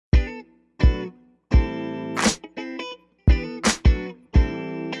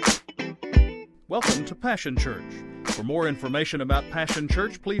Welcome to Passion Church. For more information about Passion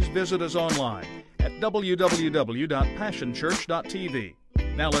Church, please visit us online at www.passionchurch.tv.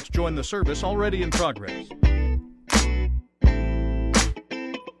 Now let's join the service already in progress.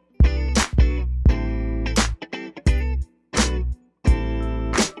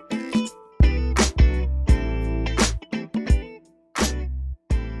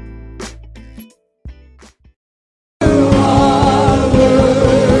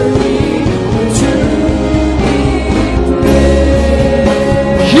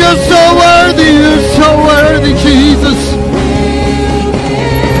 Jesus.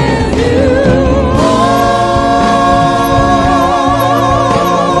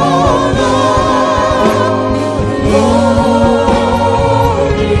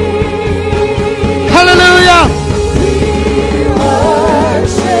 Hallelujah.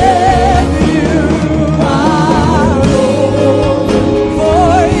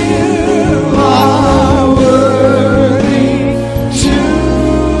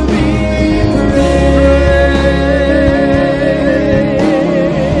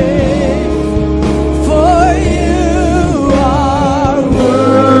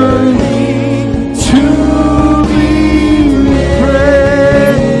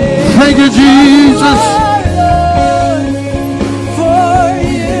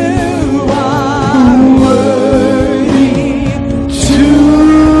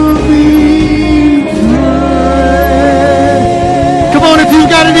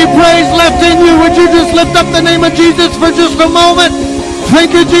 Lift up the name of Jesus for just a moment.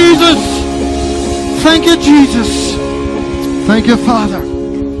 Thank you, Jesus. Thank you, Jesus. Thank you, Father.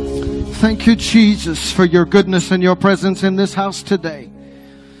 Thank you, Jesus, for your goodness and your presence in this house today.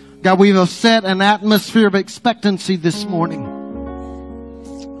 God, we have set an atmosphere of expectancy this morning.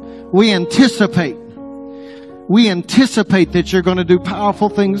 We anticipate that you're going to do powerful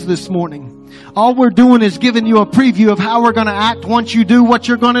things this morning. All we're doing is giving you a preview of how we're going to act once you do what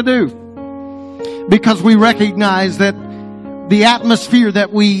you're going to do. Because we recognize that the atmosphere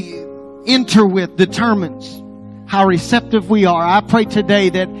that we enter with determines how receptive we are. I pray today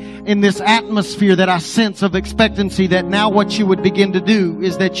that in this atmosphere that I sense of expectancy, that now what you would begin to do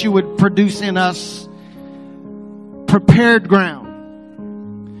is that you would produce in us prepared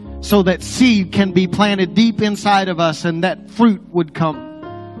ground so that seed can be planted deep inside of us and that fruit would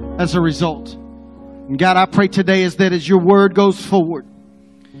come as a result. And God, I pray today is that as your word goes forward,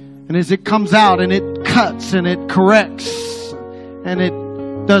 and as it comes out and it cuts and it corrects and it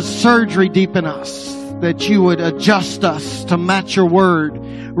does surgery deep in us, that you would adjust us to match your word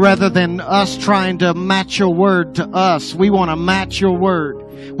rather than us trying to match your word to us. We want to match your word.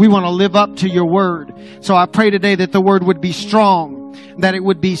 We want to live up to your word. So I pray today that the word would be strong, that it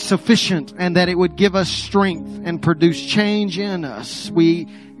would be sufficient, and that it would give us strength and produce change in us. We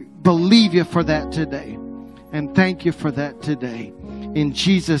believe you for that today. And thank you for that today. In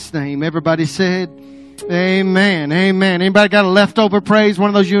Jesus' name. Everybody said, amen. Amen. Anybody got a leftover praise? One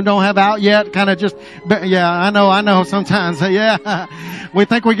of those you don't have out yet? Kind of just, yeah, I know sometimes. Yeah. We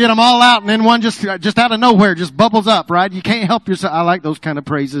think we get them all out and then one just out of nowhere just bubbles up, right? You can't help yourself. I like those kind of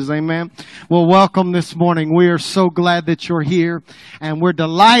praises. Amen. Well, welcome this morning. We are so glad that you're here and we're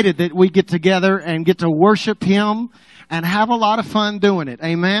delighted that we get together and get to worship Him and have a lot of fun doing it.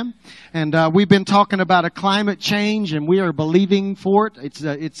 Amen. And we've been talking about a climate change, and we are believing for it.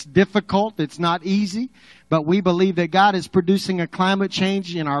 It's difficult. It's not easy. But we believe that God is producing a climate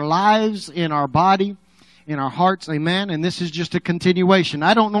change in our lives, in our body, in our hearts. Amen. And this is just a continuation.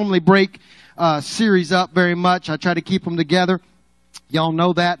 I don't normally break series up very much. I try to keep them together. Y'all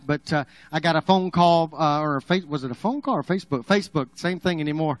know that, but I got a phone call, was it a phone call or Facebook? Facebook, same thing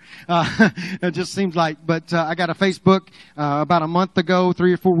anymore. It just seems like, but I got a Facebook about a month ago,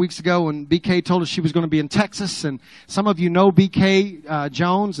 3 or 4 weeks ago, and BK told us she was going to be in Texas, and some of you know BK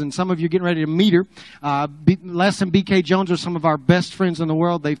Jones, and some of you are getting ready to meet her. Les and BK Jones are some of our best friends in the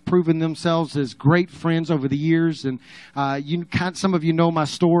world. They've proven themselves as great friends over the years, and some of you know my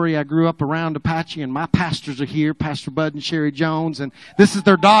story. I grew up around Apache, and my pastors are here, Pastor Bud and Sherry Jones, and this is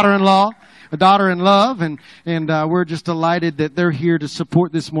their daughter-in-law, a daughter in love, and we're just delighted that they're here to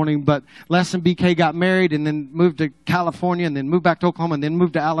support this morning. But Les and BK got married and then moved to California and then moved back to Oklahoma and then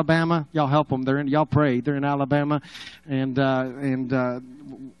moved to Alabama. Y'all help them. Y'all pray. They're in Alabama, and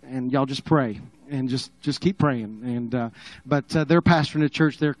y'all just pray. And just keep praying. But they're pastoring a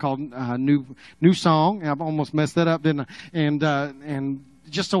church there called New Song. I almost messed that up, didn't I? And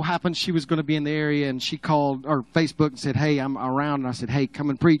just so happened she was going to be in the area, and she called or Facebook and said, "Hey, I'm around." And I said, "Hey, come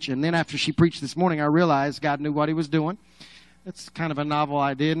and preach." And then after she preached this morning, I realized God knew what He was doing. That's kind of a novel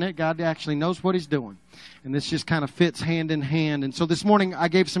idea, isn't it? God actually knows what He's doing. And this just kind of fits hand in hand. And so this morning I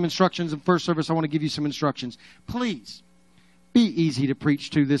gave some instructions in first service. I want to give you some instructions. Please be easy to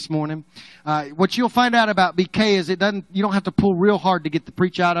preach to this morning. What you'll find out about BK is you don't have to pull real hard to get the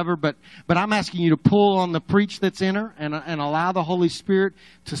preach out of her, but I'm asking you to pull on the preach that's in her and allow the Holy Spirit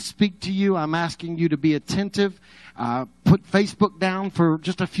to speak to you. I'm asking you to be attentive. Put Facebook down for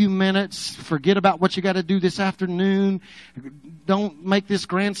just a few minutes. Forget about what you got to do this afternoon. Don't make this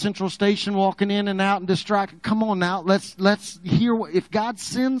Grand Central Station walking in and out and distracted. Come on now. Let's hear if God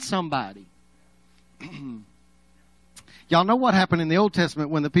sends somebody. Y'all know what happened in the Old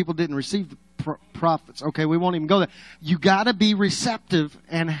Testament when the people didn't receive the prophets. Okay, we won't even go there. You got to be receptive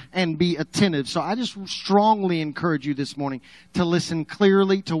and be attentive. So I just strongly encourage you this morning to listen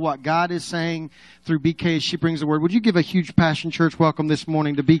clearly to what God is saying through BK as she brings the word. Would you give a huge Passion Church welcome this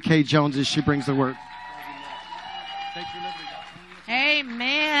morning to BK Jones as she brings the word?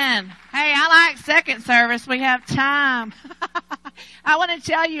 Amen. Hey, I like second service. We have time. I want to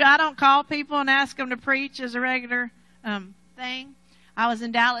tell you, I don't call people and ask them to preach as a regular thing. I was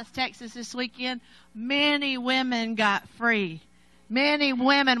in Dallas, Texas this weekend. Many women got free. Many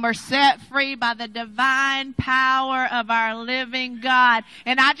women were set free by the divine power of our living God.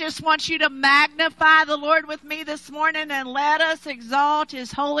 And I just want you to magnify the Lord with me this morning and let us exalt His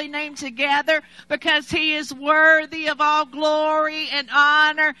holy name together, because He is worthy of all glory and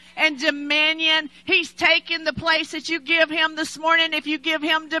honor and dominion. He's taken the place that you give Him this morning. If you give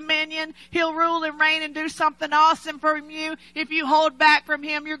Him dominion, He'll rule and reign and do something awesome for you. If you hold back from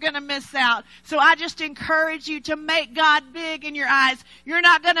Him, you're going to miss out. So I just encourage you to make God big in your eyes. You're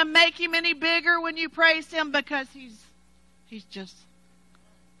not going to make Him any bigger when you praise Him, because He just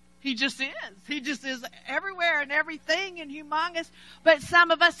is. He just is everywhere and everything and humongous. But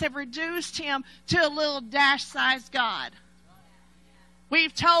some of us have reduced Him to a little dash-sized God.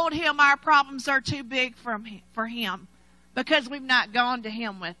 We've told Him our problems are too big for Him because we've not gone to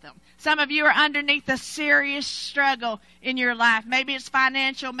Him with them. Some of you are underneath a serious struggle in your life. Maybe it's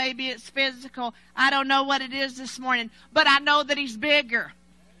financial, maybe it's physical. I don't know what it is this morning, but I know that He's bigger.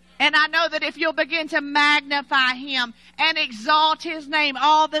 And I know that if you'll begin to magnify Him and exalt His name,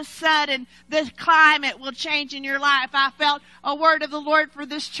 all of a sudden the climate will change in your life. I felt a word of the Lord for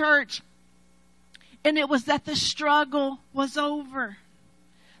this church, and it was that the struggle was over.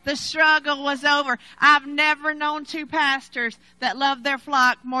 The struggle was over. I've never known two pastors that love their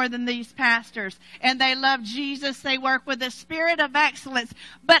flock more than these pastors. And they love Jesus. They work with a spirit of excellence.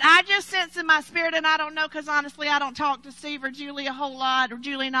 But I just sense in my spirit, and I don't know, because honestly I don't talk to Steve or Julie a whole lot, or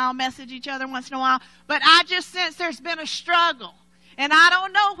Julie and I'll message each other once in a while. But I just sense there's been a struggle. And I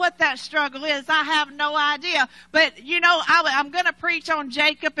don't know what that struggle is. I have no idea. But, you know, I'm going to preach on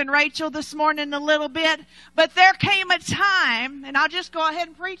Jacob and Rachel this morning a little bit. But there came a time, and I'll just go ahead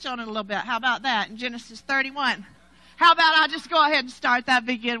and preach on it a little bit. How about that? In Genesis 31. How about I just go ahead and start that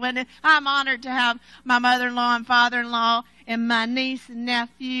begin with it? I'm honored to have my mother-in-law and father-in-law and my niece and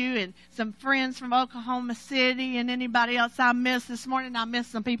nephew and some friends from Oklahoma City and anybody else I missed this morning. I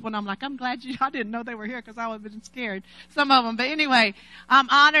missed some people, and I'm like, I'm glad I didn't know they were here, because I would have been scared, some of them. But anyway, I'm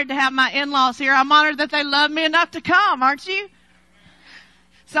honored to have my in-laws here. I'm honored that they love me enough to come, aren't you?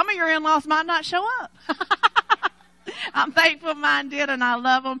 Some of your in-laws might not show up. I'm thankful mine did, and I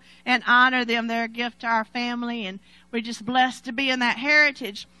love them and honor them. They're a gift to our family, and we're just blessed to be in that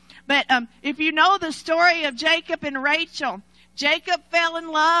heritage. But if you know the story of Jacob and Rachel, Jacob fell in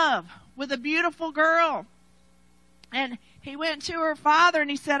love with a beautiful girl. And he went to her father and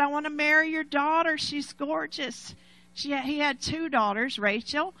he said, I want to marry your daughter. She's gorgeous. He had two daughters,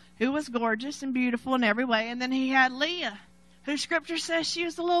 Rachel, who was gorgeous and beautiful in every way. And then he had Leah, who Scripture says she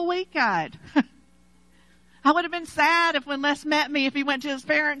was a little weak-eyed. I would have been sad if when Les met me, if he went to his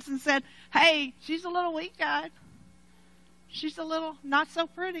parents and said, hey, she's a little weak-eyed. She's a little not so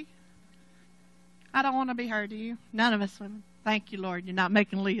pretty. I don't want to be her, do you? None of us women. Thank you, Lord. You're not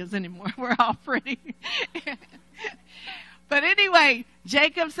making Leah's anymore. We're all pretty. But anyway,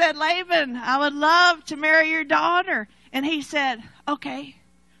 Jacob said, Laban, I would love to marry your daughter. And he said, okay,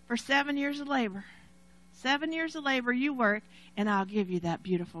 for 7 years of labor. 7 years of labor you work, and I'll give you that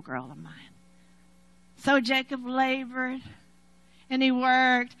beautiful girl of mine. So Jacob labored, and he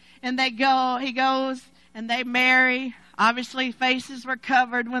worked, and he goes, and they marry. Obviously, faces were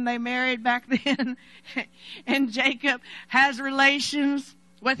covered when they married back then. And Jacob has relations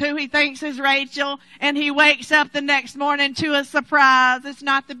with who he thinks is Rachel. And he wakes up the next morning to a surprise. It's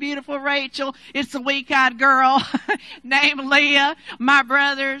not the beautiful Rachel. It's a weak-eyed girl named Leah. My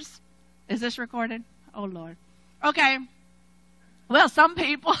brothers. Is this recorded? Oh, Lord. Okay. Well, some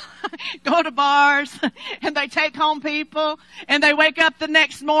people go to bars and they take home people and they wake up the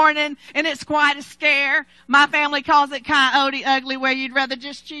next morning and it's quite a scare. My family calls it coyote ugly, where you'd rather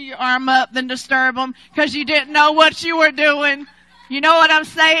just chew your arm up than disturb them because you didn't know what you were doing. You know what I'm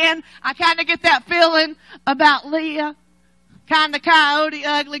saying? I kind of get that feeling about Leah. Kind of coyote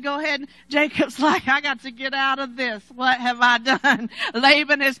ugly. Go ahead. Jacob's like, I got to get out of this. What have I done?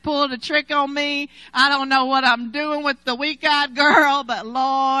 Laban has pulled a trick on me. I don't know what I'm doing with the weak-eyed girl, but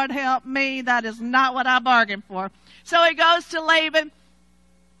Lord help me. That is not what I bargained for. So he goes to Laban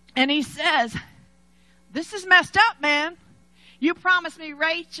and he says, this is messed up, man. You promised me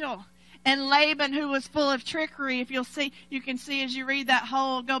Rachel. And Laban, who was full of trickery, if you can see as you read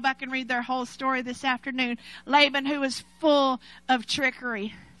go back and read their whole story this afternoon. Laban, who was full of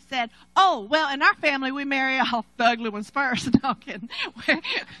trickery, said, oh, well, in our family, we marry off the ugly ones first. No, I'm kidding.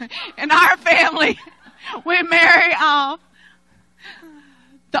 In our family, we marry off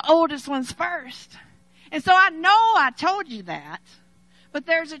the oldest ones first. And so I know I told you that, but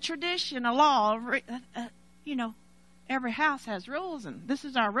there's a tradition, a law, every house has rules, and this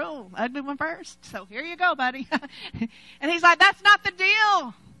is our rule. Ugly one first. So here you go, buddy. And he's like, that's not the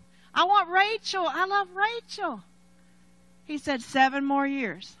deal. I want Rachel. I love Rachel. He said, 7 more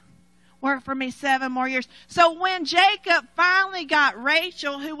years. Work for me 7 more years. So when Jacob finally got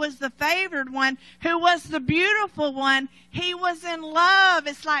Rachel, who was the favored one, who was the beautiful one, he was in love.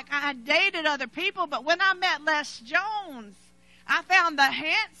 It's like I dated other people, but when I met Les Jones, I found the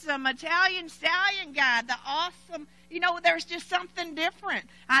handsome Italian stallion guy, the awesome, there's just something different.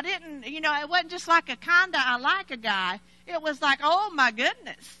 I didn't, it wasn't just like I like a guy. It was like, oh my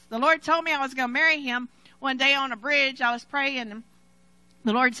goodness. The Lord told me I was going to marry him one day on a bridge. I was praying and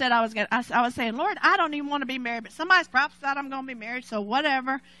the Lord said I was saying, Lord, I don't even want to be married, but somebody's prophesied I'm going to be married, so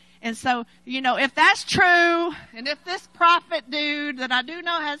whatever. And so, if that's true, and if this prophet dude that I do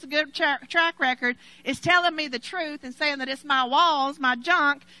know has a good track record is telling me the truth and saying that it's my walls, my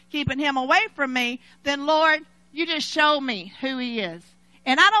junk, keeping him away from me, then Lord, you just show me who he is.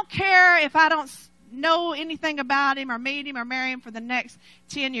 And I don't care if I don't know anything about him or meet him or marry him for the next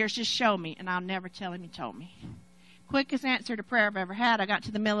 10 years. Just show me, and I'll never tell him you told me. Quickest answer to prayer I've ever had. I got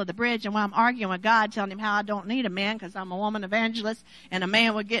to the middle of the bridge, and while I'm arguing with God, telling him how I don't need a man because I'm a woman evangelist, and a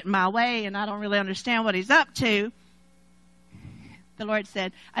man would get in my way, and I don't really understand what he's up to, the Lord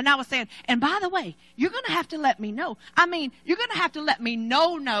said, and I was saying, and by the way, you're going to have to let me know. You're going to have to let me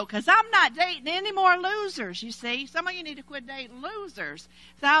know, because I'm not dating any more losers, you see. Some of you need to quit dating losers.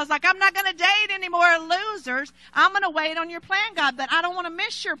 So I was like, I'm not going to date any more losers. I'm going to wait on your plan, God, but I don't want to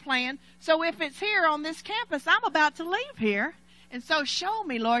miss your plan. So if it's here on this campus, I'm about to leave here. And so show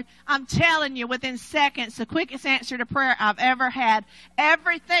me, Lord. I'm telling you, within seconds, the quickest answer to prayer I've ever had.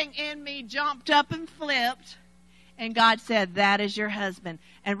 Everything in me jumped up and flipped. And God said, that is your husband.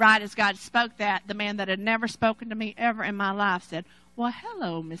 And right as God spoke that, the man that had never spoken to me ever in my life said, well,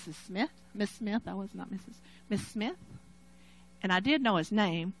 hello, Mrs. Smith. Miss Smith. I was not Mrs. Miss Smith. And I did know his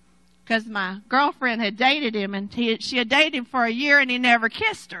name because my girlfriend had dated him, and she had dated him for a year, and he never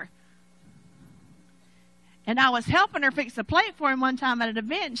kissed her. And I was helping her fix a plate for him one time at an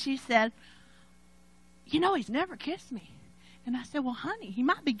event, and she said, he's never kissed me. And I said, well, honey, he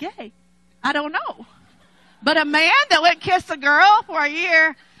might be gay. I don't know. But a man that would kiss a girl for a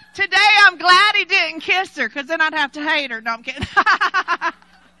year, today I'm glad he didn't kiss her, because then I'd have to hate her. No, I'm kidding.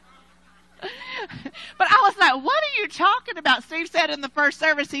 But I was like, what are you talking about? Steve said in the first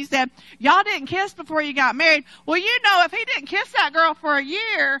service, he said, y'all didn't kiss before you got married. Well, if he didn't kiss that girl for a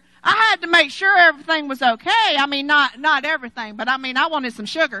year, I had to make sure everything was okay. Not everything, but I wanted some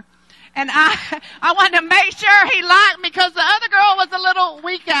sugar. And I wanted to make sure he liked me because the other girl was a little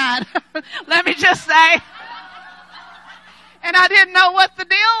weak-eyed. Let me just say. And I didn't know what the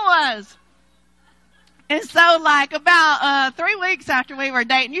deal was. And so, about 3 weeks after we were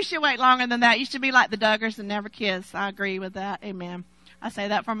dating, you should wait longer than that. You should be like the Duggars and never kiss. I agree with that. Amen. I say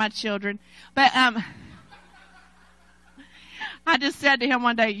that for my children. But I just said to him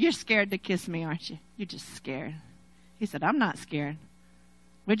one day, you're scared to kiss me, aren't you? You're just scared. He said, I'm not scared.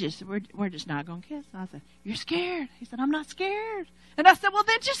 We're just not going to kiss. And I said, you're scared. He said, I'm not scared. And I said, well,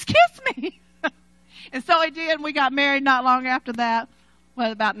 then just kiss me. And so he did, and we got married not long after that.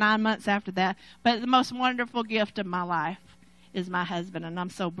 Well, about 9 months after that. But the most wonderful gift of my life is my husband, and I'm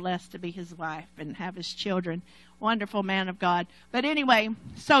so blessed to be his wife and have his children. Wonderful man of God. But anyway,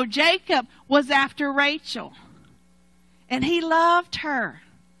 so Jacob was after Rachel, and he loved her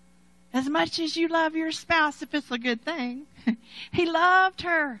as much as you love your spouse, if it's a good thing. He loved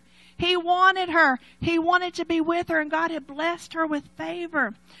her. He wanted her. He wanted to be with her, and God had blessed her with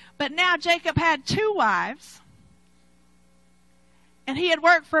favor. But now Jacob had 2 wives. And he had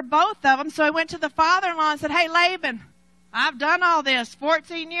worked for both of them. So he went to the father-in-law and said, hey, Laban, I've done all this,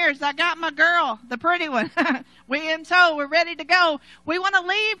 14 years. I got my girl, the pretty one. We in tow. We're ready to go. We want to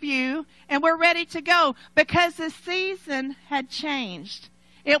leave you, and we're ready to go because the season had changed.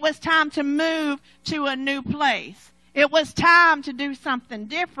 It was time to move to a new place. It was time to do something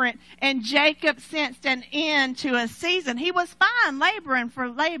different, and Jacob sensed an end to a season. He was fine laboring for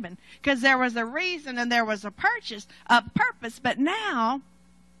Laban because there was a reason and there was a purpose, but now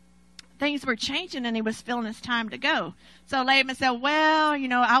things were changing and he was feeling it's time to go. So Laban said, well,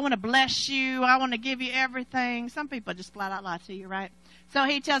 I want to bless you. I want to give you everything. Some people just flat out lie to you, right? So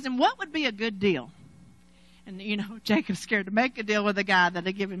he tells him, what would be a good deal? And, Jacob's scared to make a deal with the guy that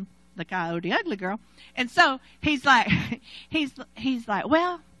had given the coyote ugly girl. And so he's like,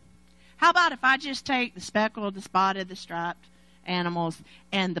 well, how about if I just take the speckled, the spotted, the striped animals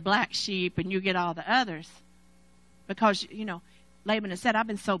and the black sheep and you get all the others? Because, Laban has said, I've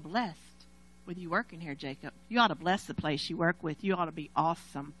been so blessed with you working here, Jacob. You ought to bless the place you work with. You ought to be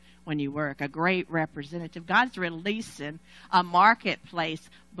awesome when you work, a great representative. God's releasing a marketplace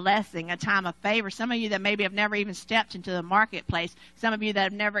blessing, a time of favor. Some of you that maybe have never even stepped into the marketplace, some of you that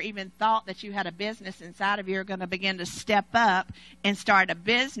have never even thought that you had a business inside of you are going to begin to step up and start a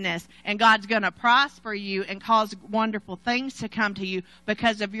business, and God's going to prosper you and cause wonderful things to come to you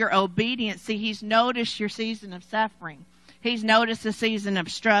because of your obedience. See, He's noticed your season of suffering. He's noticed the season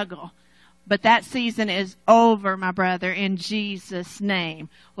of struggle. But that season is over, my brother, in Jesus' name.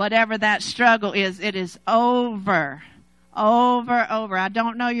 Whatever that struggle is, it is over. Over. I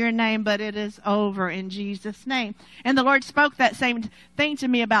don't know your name, but it is over in Jesus' name. And the Lord spoke that same thing to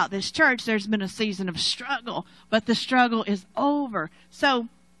me about this church. There's been a season of struggle, but the struggle is over. So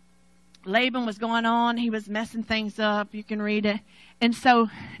Laban was going on. He was messing things up. You can read it. And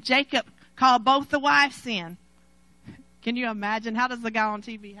so Jacob called both the wives in. Can you imagine? How does the guy on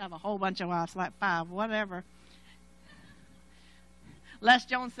TV have a whole bunch of wives, like 5, whatever? Les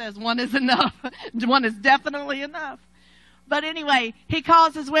Jones says one is enough. One is definitely enough. But anyway, he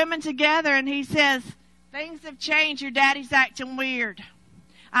calls his women together and he says, things have changed. Your daddy's acting weird.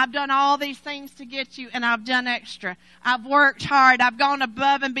 I've done all these things to get you, and I've done extra. I've worked hard. I've gone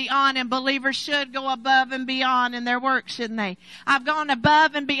above and beyond, and believers should go above and beyond in their work, shouldn't they? I've gone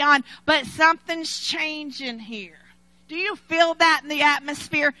above and beyond, but something's changing here. Do you feel that in the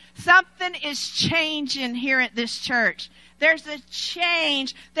atmosphere? Something is changing here at this church. There's a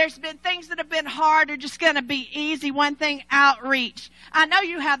change. There's been things that have been hard are just going to be easy. One thing, outreach. I know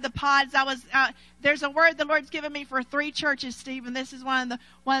you have the pods. There's a word the Lord's given me for 3 churches, Steve, and this is one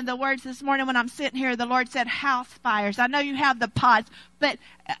of the words this morning when I'm sitting here. The Lord said house fires. I know you have the pods, but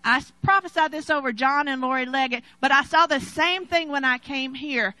I prophesied this over John and Lori Leggett, but I saw the same thing when I came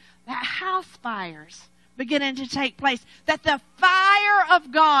here. That house fires beginning to take place, that the fire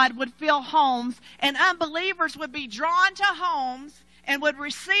of God would fill homes and unbelievers would be drawn to homes and would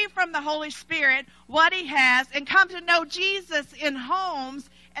receive from the Holy Spirit what He has and come to know Jesus in homes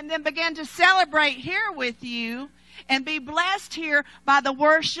and then begin to celebrate here with you and be blessed here by the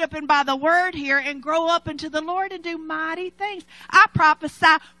worship and by the word here and grow up into the Lord and do mighty things. I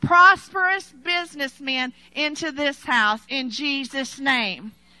prophesy prosperous businessmen into this house in Jesus'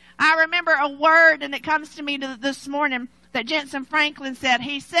 name. I remember a word, and it comes to me this morning, that Jensen Franklin said.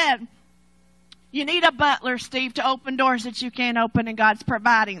 He said, you need a butler, Steve, to open doors that you can't open, and God's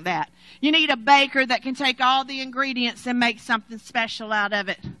providing that. You need a baker that can take all the ingredients and make something special out of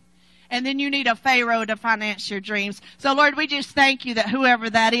it. And then you need a Pharaoh to finance your dreams. So, Lord, we just thank you that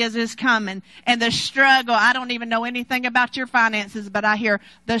whoever that is coming. And the struggle, I don't even know anything about your finances, but I hear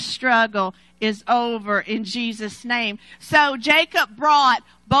the struggle is over in Jesus' name. So Jacob brought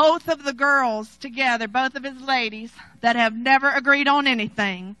both of the girls together, both of his ladies that have never agreed on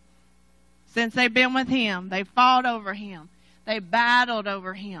anything since they've been with him. They fought over him. They battled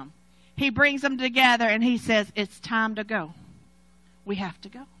over him. He brings them together and he says, it's time to go. We have to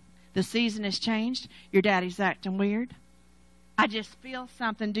go. The season has changed. Your daddy's acting weird. I just feel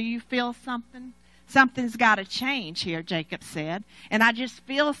something. Do you feel something? Something's got to change here, Jacob said. And I just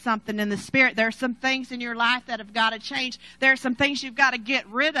feel something in the spirit. There are some things in your life that have got to change. There are some things you've got to get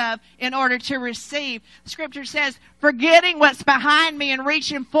rid of in order to receive. Scripture says, forgetting what's behind me and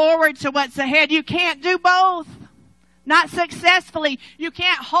reaching forward to what's ahead. You can't do both. Not successfully. You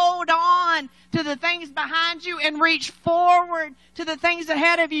can't hold on to the things behind you and reach forward to the things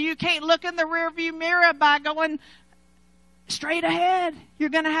ahead of you. You can't look in the rearview mirror by going straight ahead. You're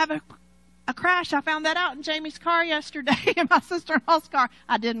going to have a crash. I found that out in Jamie's car yesterday, in my sister-in-law's car.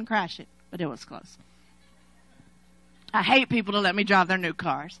 I didn't crash it, but it was close. I hate people to let me drive their new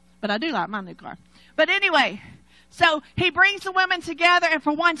cars, but I do like my new car. But anyway, So he brings the women together, and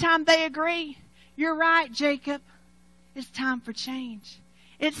for one time they agree. You're right, Jacob. It's time for change.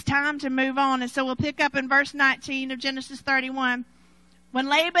 It's time to move on. And so we'll pick up in verse 19 of Genesis 31. When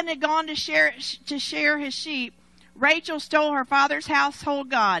Laban had gone to share his sheep, Rachel stole her father's household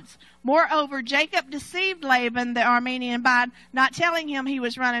gods. Moreover, Jacob deceived Laban the Aramean by not telling him he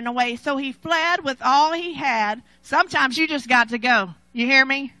was running away. So he fled with all he had. Sometimes you just got to go. You hear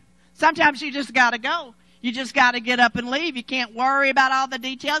me? Sometimes you just got to go. You just got to get up and leave. You can't worry about all the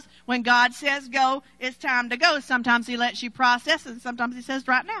details. When God says go, it's time to go. Sometimes he lets you process, and sometimes he says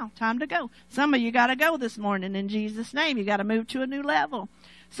right now, time to go. Some of you got to go this morning in Jesus' name. You got to move to a new level.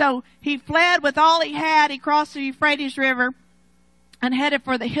 So he fled with all he had. He crossed the Euphrates River and headed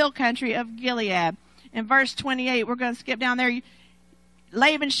for the hill country of Gilead. In verse 28, we're going to skip down there.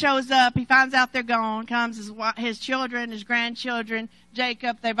 Laban shows up. He finds out they're gone. Comes his children, his grandchildren,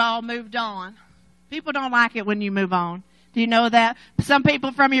 Jacob. They've all moved on. People don't like it when you move on. Do you know that? Some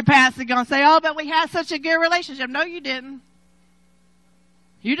people from your past are going to say, oh, but we had such a good relationship. No, you didn't.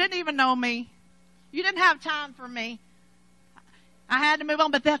 You didn't even know me. You didn't have time for me. I had to move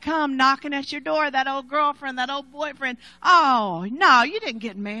on, but they'll come knocking at your door, that old girlfriend, that old boyfriend. Oh, no, you didn't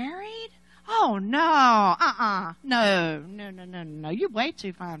get married? Oh, no, No. You're way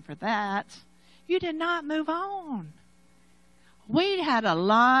too fine for that. You did not move on. We had a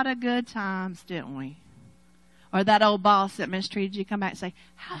lot of good times, didn't we? Or that old boss that mistreated you come back and say,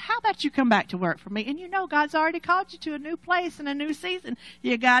 how about you come back to work for me? And you know God's already called you to a new place and a new season.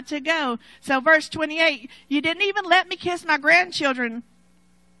 You got to go. So verse 28, you didn't even let me kiss my grandchildren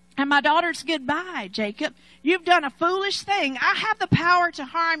and my daughters goodbye, Jacob. You've done a foolish thing. I have the power to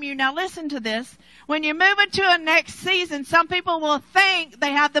harm you. Now listen to this. When you move into a next season, some people will think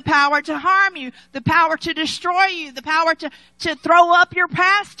they have the power to harm you, the power to destroy you, the power to throw up your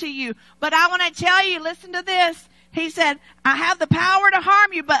past to you. But I want to tell you, listen to this. He said, I have the power to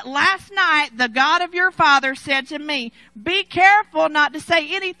harm you, but last night the God of your father said to me, be careful not to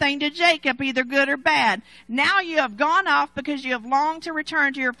say anything to Jacob, either good or bad. Now you have gone off because you have longed to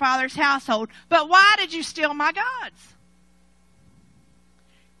return to your father's household. But why did you steal my gods?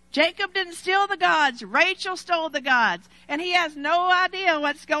 Jacob didn't steal the gods. Rachel stole the gods. And he has no idea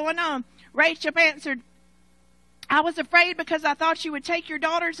what's going on. Rachel answered, I was afraid because I thought you would take your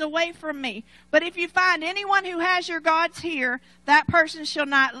daughters away from me. But if you find anyone who has your gods here, that person shall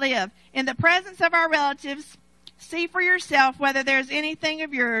not live. In the presence of our relatives, see for yourself whether there's anything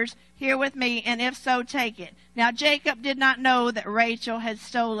of yours here with me, and if so, take it. Now Jacob did not know that Rachel had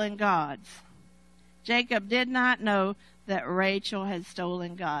stolen gods. Jacob did not know that Rachel had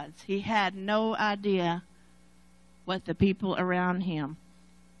stolen gods. He had no idea what the people around him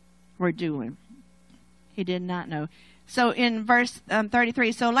were doing. He did not know. So in verse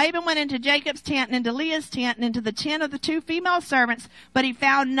 33, so Laban went into Jacob's tent and into Leah's tent and into the tent of the two female servants, but he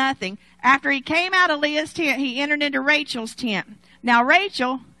found nothing. After he came out of Leah's tent, he entered into Rachel's tent. Now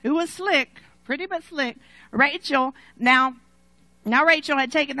Rachel, who was slick, pretty but slick, Rachel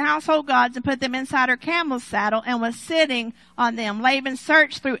had taken the household gods and put them inside her camel's saddle and was sitting on them. Laban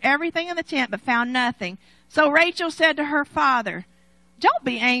searched through everything in the tent but found nothing. So Rachel said to her father, don't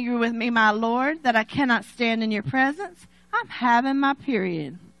be angry with me, my lord, that I cannot stand in your presence. I'm having my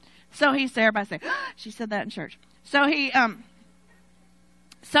period. So he said, everybody say, she said that in church. So he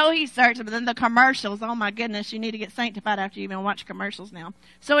searched, but then the commercials, oh my goodness, you need to get sanctified after you even watch commercials now.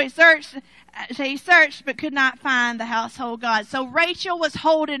 So he searched, but could not find the household gods. So Rachel was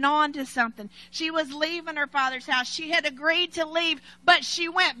holding on to something. She was leaving her father's house. She had agreed to leave, but she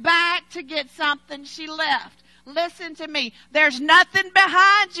went back to get something she left. Listen to me. There's nothing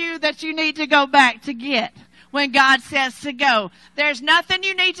behind you that you need to go back to get when God says to go. There's nothing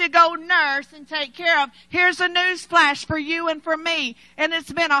you need to go nurse and take care of. Here's a news flash for you and for me, and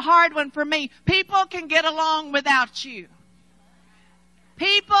it's been a hard one for me. People can get along without you.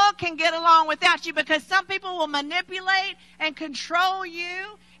 People can get along without you because some people will manipulate and control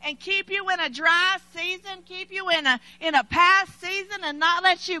you and keep you in a dry season, keep you in a past season and not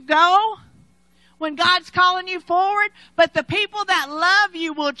let you go when God's calling you forward. But the people that love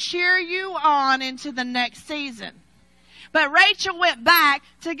you will cheer you on into the next season. But Rachel went back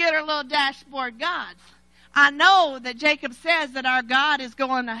to get her little dashboard gods. I know that Jacob says that our God is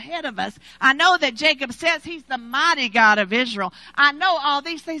going ahead of us. I know that Jacob says he's the mighty God of Israel. I know all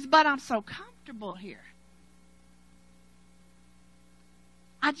these things, but I'm so comfortable here.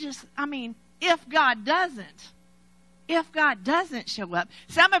 If God doesn't show up.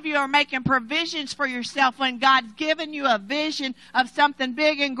 Some of you are making provisions for yourself when God's given you a vision of something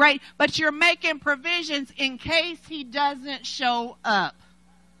big and great, but you're making provisions in case he doesn't show up.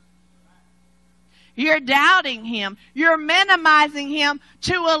 You're doubting Him. You're minimizing Him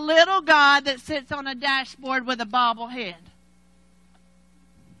to a little God that sits on a dashboard with a bobblehead.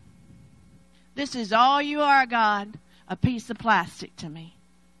 This is all you are, God, a piece of plastic to me.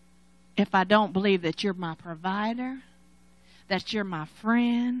 If I don't believe that you're my provider, that you're my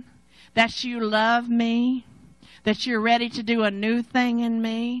friend, that you love me, that you're ready to do a new thing in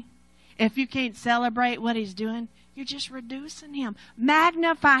me, if you can't celebrate what He's doing, you're just reducing Him.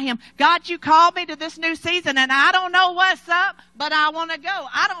 Magnify Him. God, you called me to this new season, and I don't know what's up, but I want to go.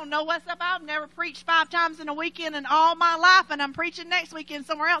 I don't know what's up. I've never preached 5 times in a weekend in all my life, and I'm preaching next weekend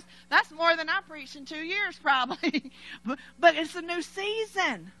somewhere else. That's more than I preached in 2 years, probably. But it's a new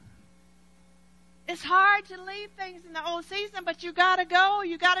season. It's hard to leave things in the old season, but you got to go.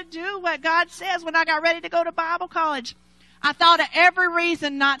 You got to do what God says. When I got ready to go to Bible college, I thought of every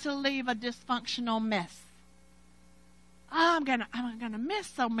reason not to leave a dysfunctional mess. Oh, I'm gonna miss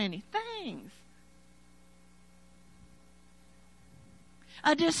so many things.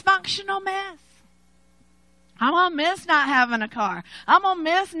 A dysfunctional mess. I'm gonna miss not having a car. I'm gonna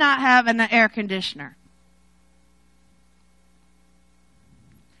miss not having an air conditioner.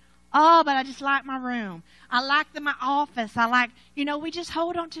 Oh, but I just like my room. I like my office. We just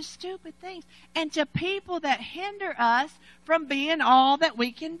hold on to stupid things and to people that hinder us from being all that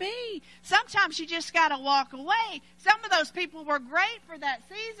we can be. Sometimes you just got to walk away. Some of those people were great for that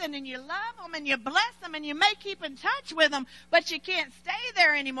season, and you love them and you bless them and you may keep in touch with them, but you can't stay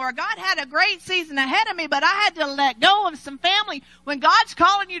there anymore. God had a great season ahead of me, but I had to let go of some family. When God's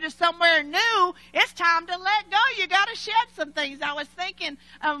calling you to somewhere new, it's time to let go. You got to shed some things. I was thinking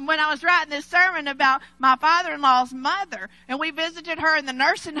when I was writing this sermon about my father-in-law's mother, and we visited her in the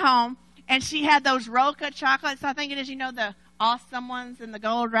nursing home, and she had those Roca chocolates, I think it is, the awesome ones in the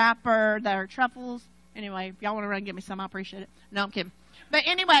gold wrapper, that are truffles. Anyway, if y'all want to run and get me some, I appreciate it. No, I'm kidding. But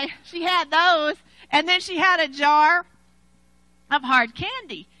anyway, she had those, and then she had a jar of hard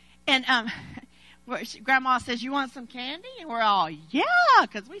candy. And Grandma says, "You want some candy?" And we're all, "Yeah,"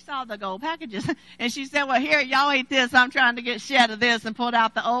 because we saw the gold packages. And she said, "Well, here, y'all eat this. I'm trying to get shed of this," and pulled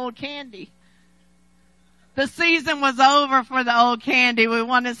out the old candy. The season was over for the old candy. We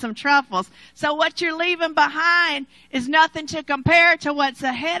wanted some truffles. So what you're leaving behind is nothing to compare to what's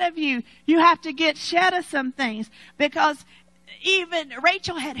ahead of you. You have to get shed of some things, because even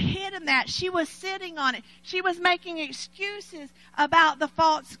Rachel had hidden that. She was sitting on it. She was making excuses about the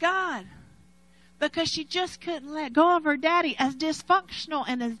false god because she just couldn't let go of her daddy. As dysfunctional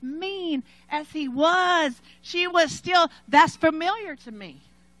and as mean as he was, she was still, "That's familiar to me.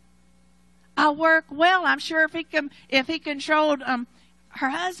 I work well." I'm sure if he controlled her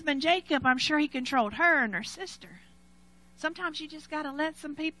husband Jacob, I'm sure he controlled her and her sister. Sometimes you just got to let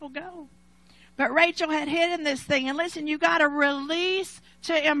some people go. But Rachel had hidden this thing. And listen, you got to release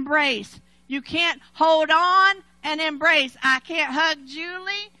to embrace. You can't hold on and embrace. I can't hug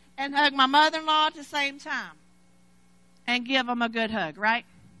Julie and hug my mother-in-law at the same time and give them a good hug, right?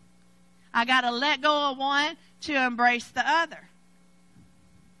 I got to let go of one to embrace the other.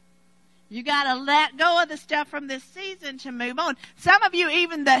 You got to let go of the stuff from this season to move on. Some of you,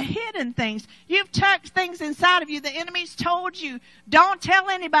 even the hidden things, you've tucked things inside of you. The enemy's told you, don't tell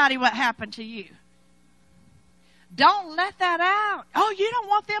anybody what happened to you. Don't let that out. Oh, you don't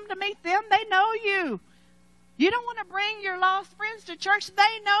want them to meet them. They know you. You don't want to bring your lost friends to church.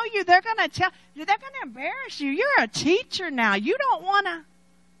 They know you. They're going to tell you. They're going to embarrass you. You're a teacher now. You don't want to.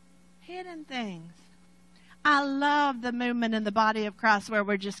 Hidden things. I love the movement in the body of Christ where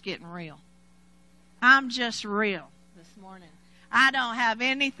we're just getting real. I'm just real this morning. I don't have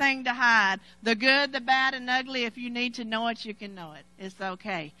anything to hide. The good, the bad, and ugly, if you need to know it, you can know it. It's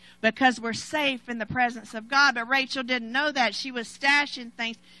okay. Because we're safe in the presence of God. But Rachel didn't know that. She was stashing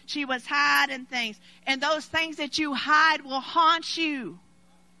things. She was hiding things. And those things that you hide will haunt you.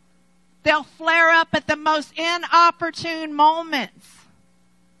 They'll flare up at the most inopportune moments.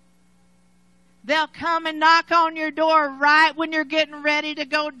 They'll come and knock on your door right when you're getting ready to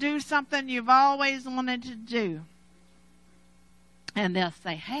go do something you've always wanted to do. And they'll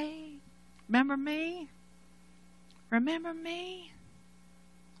say, "Hey, remember me? Remember me?"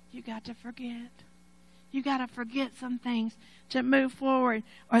 You got to forget. You got to forget some things to move forward,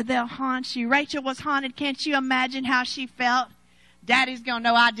 or they'll haunt you. Rachel was haunted. Can't you imagine how she felt? Daddy's going to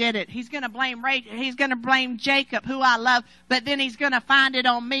know I did it. He's going to blame Rachel. He's going to blame Jacob, who I love, but then he's going to find it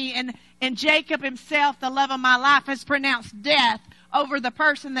on me. And Jacob himself, the love of my life, has pronounced death over the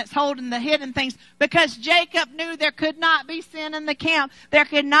person that's holding the hidden things, because Jacob knew there could not be sin in the camp. There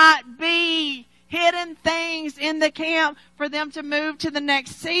could not be hidden things in the camp for them to move to the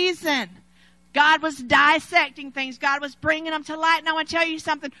next season. God was dissecting things. God was bringing them to light. And I want to tell you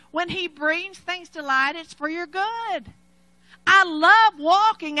something. When He brings things to light, it's for your good. I love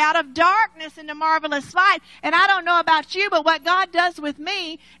walking out of darkness into marvelous light. And I don't know about you, but what God does with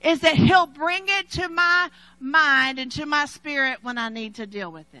me is that He'll bring it to my mind and to my spirit when I need to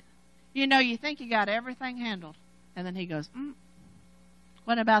deal with it. You know, you think you got everything handled. And then He goes,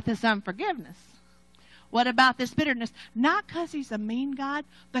 what about this unforgiveness? What about this bitterness? Not because He's a mean God,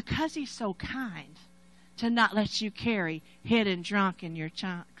 because He's so kind to not let you carry hidden junk in your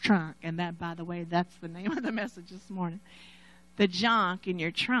trunk. And that, by the way, that's the name of the message this morning. The junk in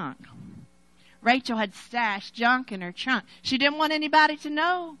your trunk. Rachel had stashed junk in her trunk. She didn't want anybody to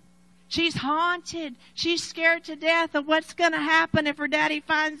know. She's haunted. She's scared to death of what's going to happen if her daddy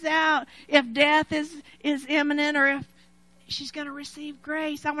finds out, if death is imminent, or if she's going to receive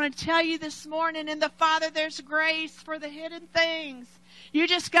grace. I want to tell you this morning, in the Father there's grace for the hidden things. You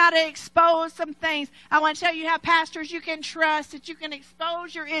just got to expose some things. I want to tell you how pastors you can trust, that you can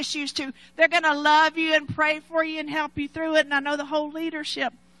expose your issues to. They're going to love you and pray for you and help you through it. And I know the whole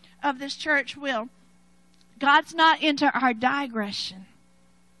leadership of this church will. God's not into our digression.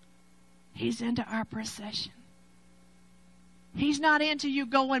 He's into our procession. He's not into you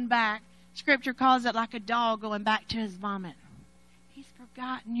going back. Scripture calls it like a dog going back to his vomit. He's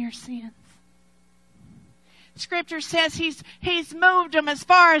forgotten your sins. Scripture says He's moved them as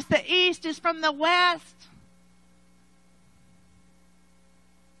far as the east is from the west.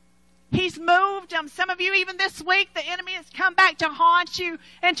 He's moved them. Some of you, even this week, the enemy has come back to haunt you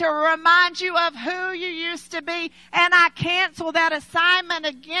and to remind you of who you used to be. And I cancel that assignment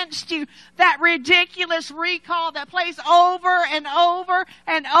against you, that ridiculous recall that plays over and over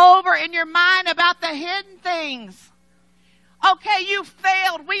and over in your mind about the hidden things. Okay, you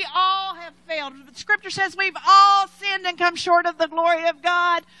failed. We all have failed. The Scripture says we've all sinned and come short of the glory of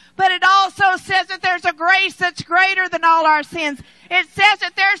God. But it also says that there's a grace that's greater than all our sins. It says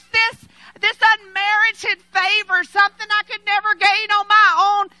that there's this unmerited favor, something I could never gain on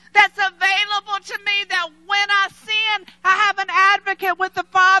my own, that's available to me, that when I sin, I have an advocate with the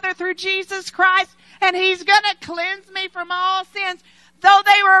Father through Jesus Christ, and He's going to cleanse me from all sins. Though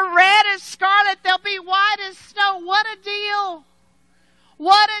they were red as scarlet, they'll be white as snow. What a deal.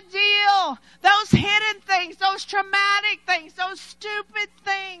 What a deal. Those hidden things, those traumatic things, those stupid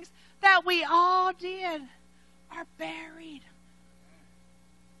things that we all did are buried.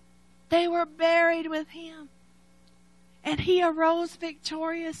 They were buried with Him. And He arose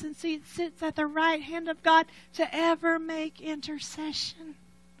victorious and sits at the right hand of God to ever make intercession.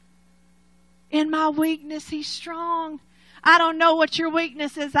 In my weakness, He's strong. I don't know what your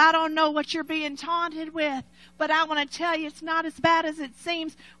weakness is. I don't know what you're being taunted with. But I want to tell you, it's not as bad as it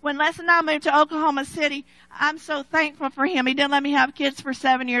seems. When Les and I moved to Oklahoma City, I'm so thankful for him. He didn't let me have kids for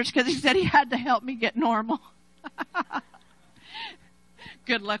 7 years because he said he had to help me get normal.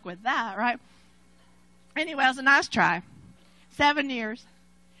 Good luck with that, right? Anyway, it was a nice try. 7 years.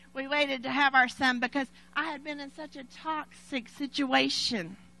 We waited to have our son because I had been in such a toxic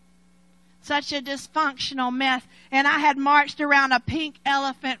situation. Such a dysfunctional mess. And I had marched around a pink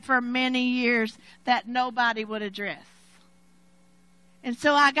elephant for many years that nobody would address. And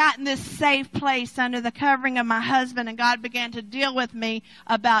so I got in this safe place under the covering of my husband, and God began to deal with me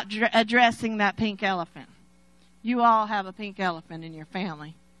about addressing that pink elephant. You all have a pink elephant in your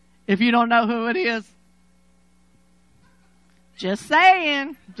family. If you don't know who it is, just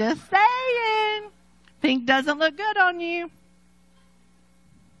saying. Just saying. Pink doesn't look good on you.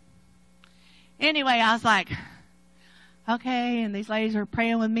 Anyway, I was like, okay, and these ladies were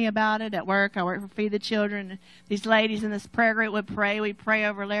praying with me about it at work. I work for Feed the Children. These ladies in this prayer group would pray. We'd pray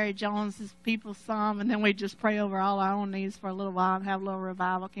over Larry Jones's people some, and then we'd just pray over all our own needs for a little while and have a little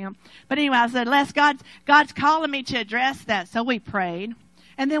revival camp. But anyway, I said, Les, God's calling me to address that. So we prayed,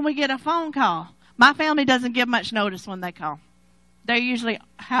 and then we get a phone call. My family doesn't give much notice when they call. They're usually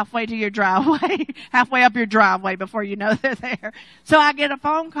halfway to your driveway, halfway up your driveway before you know they're there. So I get a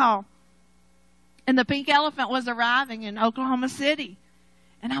phone call. And the pink elephant was arriving in Oklahoma City.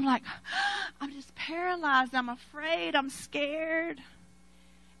 And I'm like, I'm just paralyzed. I'm afraid. I'm scared.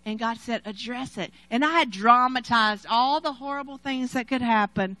 And God said, address it. And I had dramatized all the horrible things that could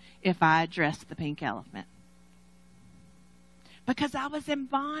happen if I addressed the pink elephant. Because I was in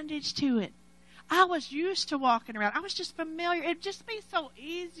bondage to it. I was used to walking around. I was just familiar. It'd just be so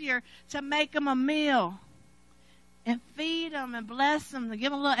easier to make them a meal. And feed them and bless them, to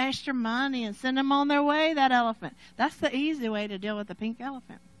give them a little extra money and send them on their way, that elephant. That's the easy way to deal with the pink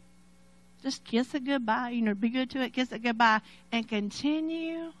elephant. Just kiss it goodbye. Be good to it, kiss it goodbye, and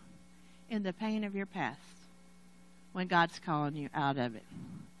continue in the pain of your past when God's calling you out of it.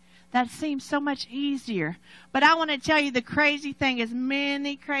 That seems so much easier. But I want to tell you the crazy thing is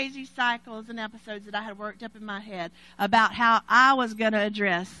many crazy cycles and episodes that I had worked up in my head about how I was going to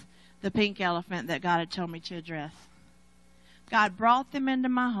address the pink elephant that God had told me to address. God brought them into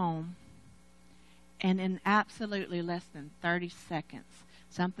my home, and in absolutely less than 30 seconds,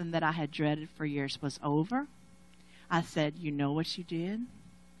 something that I had dreaded for years was over. I said, you know what you did?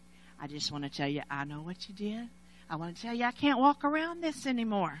 I just want to tell you, I know what you did. I want to tell you, I can't walk around this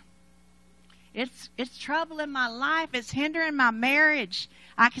anymore. It's trouble in my life. It's hindering my marriage.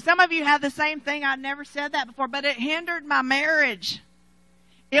 Some of you have the same thing. I never said that before, but it hindered my marriage.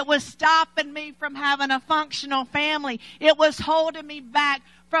 It was stopping me from having a functional family. It was holding me back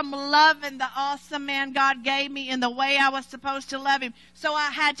from loving the awesome man God gave me in the way I was supposed to love him. So I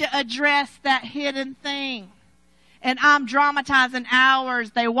had to address that hidden thing. And I'm dramatizing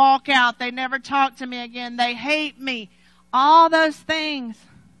hours. They walk out. They never talk to me again. They hate me. All those things.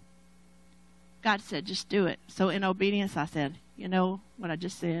 God said, just do it. So in obedience, I said, you know what I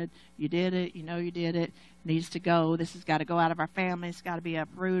just said? You did it. You know you did it. It needs to go. This has got to go out of our family. It's got to be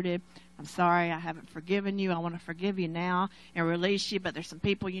uprooted. I'm sorry. I haven't forgiven you. I want to forgive you now and release you. But there's some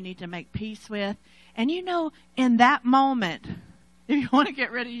people you need to make peace with. And you know, in that moment, if you want to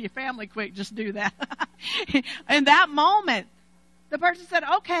get rid of your family quick, just do that. In that moment, the person said,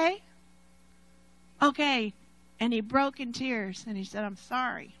 okay. And he broke in tears and he said, I'm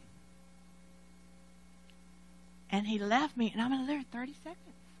sorry. And he left me, and I'm in there 30 seconds.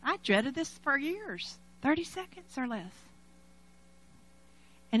 I dreaded this for years. 30 seconds or less.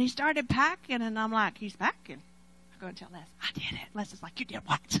 And he started packing, and I'm like, he's packing. I'm going to tell Les, I did it. Les is like, you did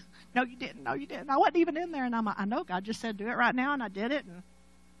what? No, you didn't. No, you didn't. I wasn't even in there. And I'm like, I know God just said do it right now, and I did it. And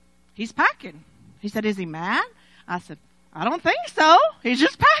he's packing. He said, is he mad? I said, I don't think so. He's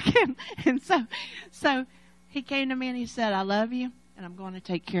just packing. And so he came to me, and he said, I love you, and I'm going to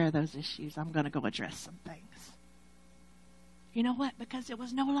take care of those issues. I'm going to go address some things. You know what? Because it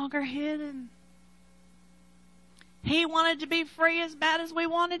was no longer hidden. He wanted to be free as bad as we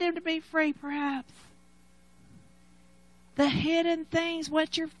wanted him to be free, perhaps. The hidden things,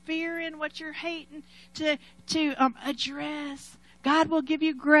 what you're fearing, what you're hating to address. God will give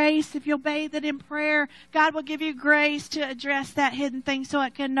you grace if you'll bathe it in prayer. God will give you grace to address that hidden thing so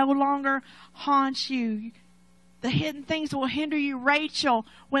it can no longer haunt you. The hidden things will hinder you. Rachel,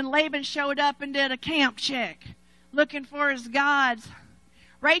 when Laban showed up and did a camp check, looking for his gods.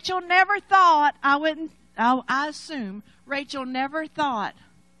 Rachel never thought, I assume, Rachel never thought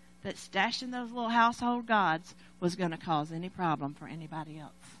that stashing those little household gods was going to cause any problem for anybody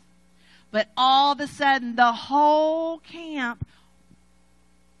else. But all of a sudden, the whole camp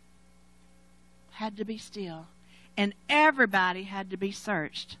had to be still. And everybody had to be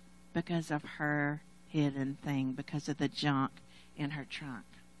searched because of her hidden thing, because of the junk in her trunk.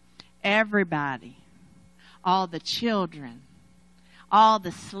 Everybody. All the children, all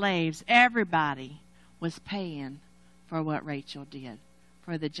the slaves, everybody was paying for what Rachel did,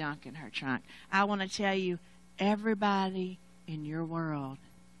 for the junk in her trunk. I want to tell you, everybody in your world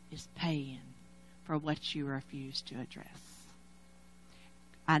is paying for what you refuse to address.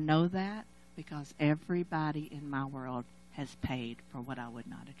 I know that because everybody in my world has paid for what I would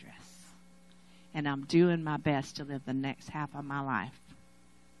not address. And I'm doing my best to live the next half of my life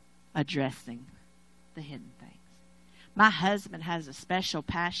addressing the hidden things. My husband has a special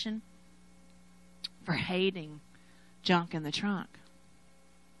passion for hating junk in the trunk.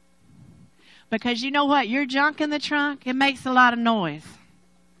 Because you know what? Your junk in the trunk, it makes a lot of noise.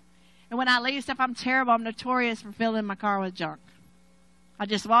 And when I leave stuff, I'm terrible. I'm notorious for filling my car with junk. I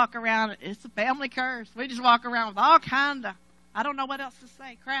just walk around. It's a family curse. We just walk around with all kind of, I don't know what else to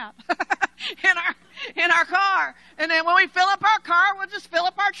say, crap, in our car. And then when we fill up our car, we'll just fill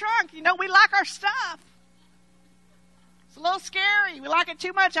up our trunk. You know, we like our stuff. It's a little scary. We like it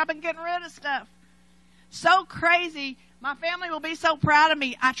too much. I've been getting rid of stuff. So crazy. My family will be so proud of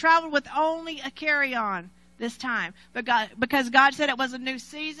me. I traveled with only a carry-on this time. Because God said it was a new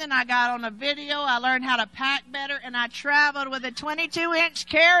season. I got on a video. I learned how to pack better. And I traveled with a 22-inch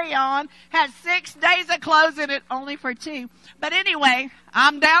carry-on. Had 6 days of clothes in it, only for 2. But anyway,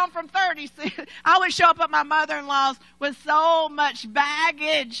 I'm down from 30. I would show up at my mother-in-law's with so much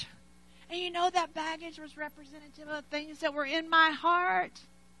baggage. And you know that baggage was representative of things that were in my heart.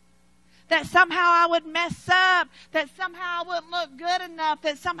 That somehow I would mess up. That somehow I wouldn't look good enough.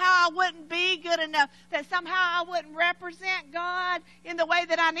 That somehow I wouldn't be good enough. That somehow I wouldn't represent God in the way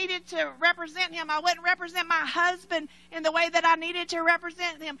that I needed to represent Him. I wouldn't represent my husband in the way that I needed to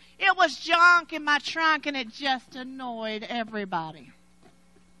represent him. It was junk in my trunk, and it just annoyed everybody.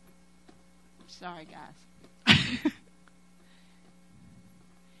 Sorry, guys.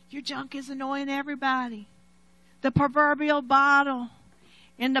 Your junk is annoying everybody. The proverbial bottle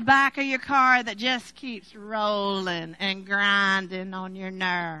in the back of your car that just keeps rolling and grinding on your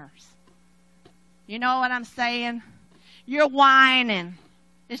nerves. You know what I'm saying? You're whining.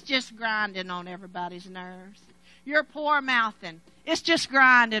 It's just grinding on everybody's nerves. You're poor mouthing. It's just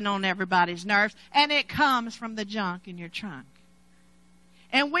grinding on everybody's nerves. And it comes from the junk in your trunk.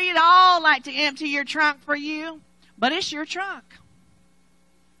 And we'd all like to empty your trunk for you, but it's your trunk.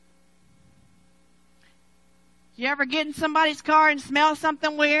 You ever get in somebody's car and smell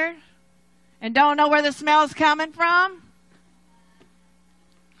something weird and don't know where the smell's coming from?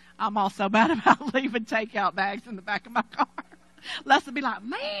 I'm also bad about leaving takeout bags in the back of my car. Les will be like,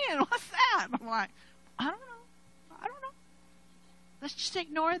 man, what's that? I'm like, I don't know. Let's just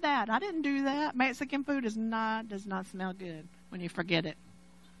ignore that. I didn't do that. Mexican food does not smell good when you forget it.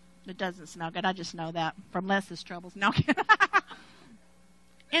 It doesn't smell good. I just know that from Les's troubles. No.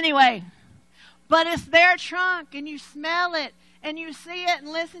 Anyway, but it's their trunk, and you smell it, and you see it,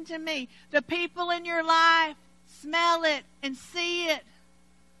 and listen to me. The people in your life smell it and see it,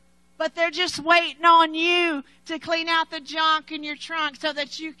 but they're just waiting on you to clean out the junk in your trunk so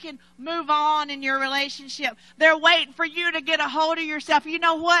that you can move on in your relationship. They're waiting for you to get a hold of yourself. You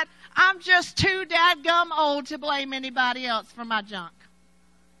know what? I'm just too dadgum old to blame anybody else for my junk.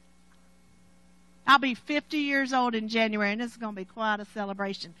 I'll be 50 years old in January, and this is going to be quite a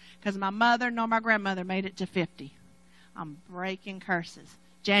celebration because my mother nor my grandmother made it to 50. I'm breaking curses.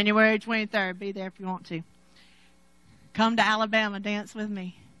 January 23rd. Be there if you want to. Come to Alabama. Dance with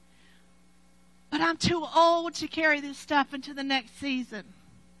me. But I'm too old to carry this stuff into the next season.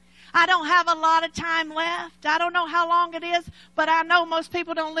 I don't have a lot of time left. I don't know how long it is, but I know most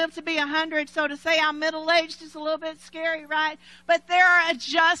people don't live to be 100, so to say I'm middle-aged is a little bit scary, right? But there are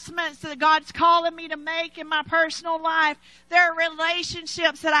adjustments that God's calling me to make in my personal life. There are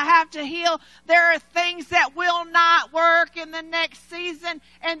relationships that I have to heal. There are things that will not work in the next season,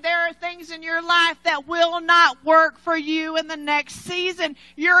 and there are things in your life that will not work for you in the next season.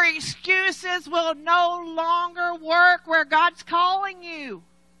 Your excuses will no longer work where God's calling you.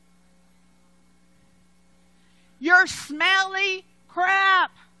 Your smelly crap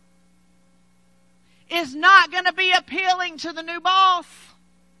is not going to be appealing to the new boss.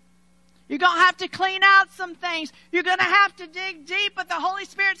 You're going to have to clean out some things. You're going to have to dig deep, but the Holy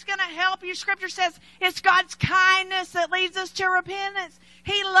Spirit's going to help you. Scripture says it's God's kindness that leads us to repentance.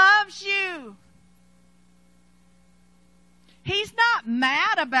 He loves you. He's not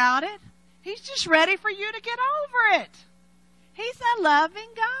mad about it. He's just ready for you to get over it. He's a loving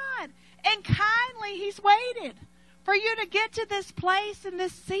God. And kindly, He's waited for you to get to this place in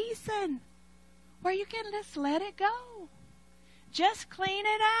this season where you can just let it go. Just clean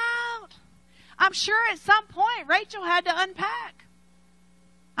it out. I'm sure at some point Rachel had to unpack.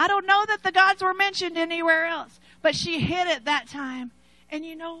 I don't know that the gods were mentioned anywhere else, but she hit it that time. And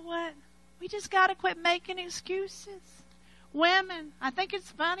you know what? We just got to quit making excuses. Women, I think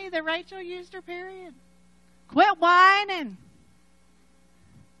it's funny that Rachel used her period. Quit whining.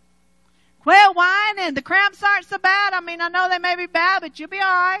 Quit whining. The cramps aren't so bad. I mean, I know they may be bad, but you'll be all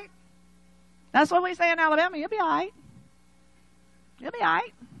right. That's what we say in Alabama. You'll be all right. You'll be all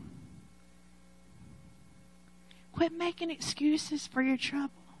right. Quit making excuses for your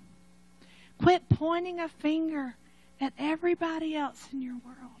trouble. Quit pointing a finger at everybody else in your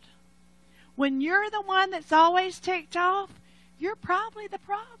world. When you're the one that's always ticked off, you're probably the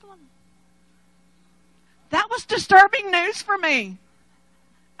problem. That was disturbing news for me.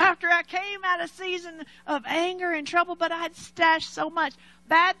 After I came out of a season of anger and trouble, but I had stashed so much.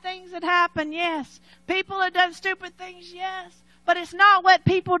 Bad things had happened, yes. People had done stupid things, yes. But it's not what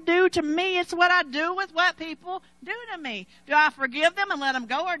people do to me. It's what I do with what people do to me. Do I forgive them and let them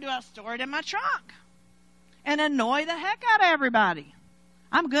go, or do I store it in my trunk and annoy the heck out of everybody?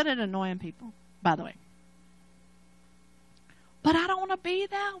 I'm good at annoying people, by the way. But I don't want to be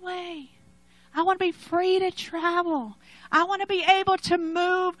that way. I want to be free to travel. I want to be able to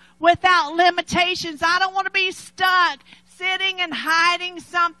move without limitations. I don't want to be stuck sitting and hiding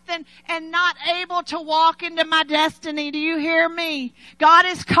something and not able to walk into my destiny. Do you hear me? God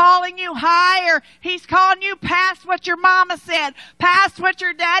is calling you higher. He's calling you past what your mama said, past what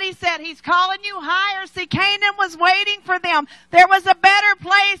your daddy said. He's calling you higher. See, Canaan was waiting for them. There was a better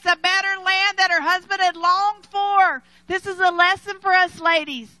place, a better land that her husband had longed for. This is a lesson for us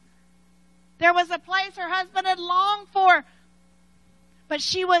ladies. There was a place her husband had longed for, but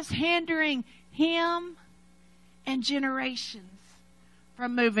she was hindering him and generations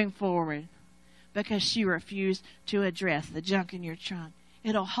from moving forward because she refused to address the junk in your trunk.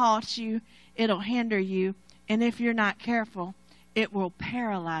 It'll halt you. It'll hinder you. And if you're not careful, it will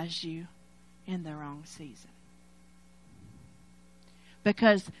paralyze you in the wrong season.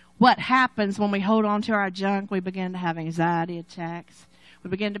 Because what happens when we hold on to our junk, we begin to have anxiety attacks. We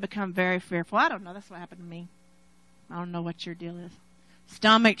begin to become very fearful. I don't know. That's what happened to me. I don't know what your deal is.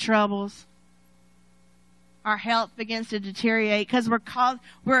 Stomach troubles. Our health begins to deteriorate because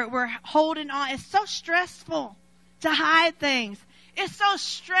we're holding on. It's so stressful to hide things. It's so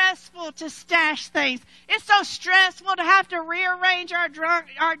stressful to stash things. It's so stressful to have to rearrange our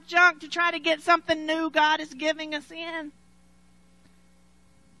junk to try to get something new God is giving us in.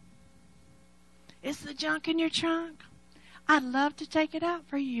 It's the junk in your trunk. I'd love to take it out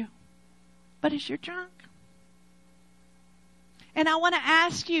for you, but it's your trunk. And I want to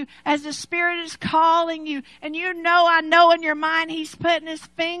ask you, as the Spirit is calling you, and I know in your mind He's putting His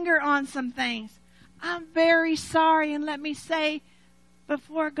finger on some things. I'm very sorry, and let me say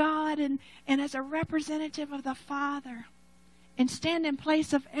before God and as a representative of the Father, and stand in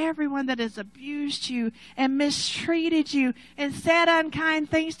place of everyone that has abused you and mistreated you and said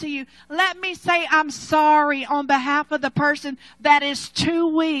unkind things to you. Let me say I'm sorry on behalf of the person that is too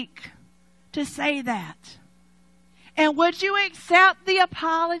weak to say that. And would you accept the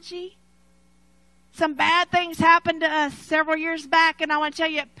apology? Some bad things happened to us several years back, and I want to tell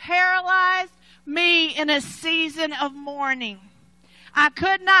you, it paralyzed me in a season of mourning. I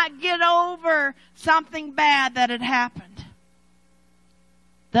could not get over something bad that had happened.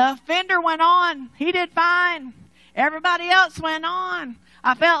 The offender went on. He did fine. Everybody else went on.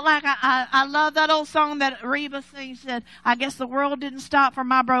 I felt like I love that old song that Reba sings, said, I guess the world didn't stop for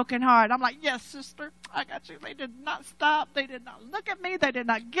my broken heart. I'm like, yes, sister, I got you. They did not stop. They did not look at me. They did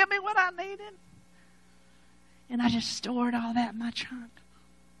not give me what I needed. And I just stored all that in my trunk.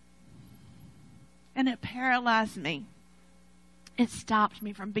 And it paralyzed me. It stopped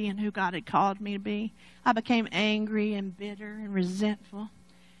me from being who God had called me to be. I became angry and bitter and resentful.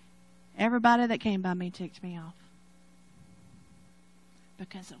 Everybody that came by me ticked me off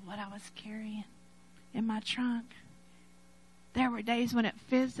because of what I was carrying in my trunk. There were days when it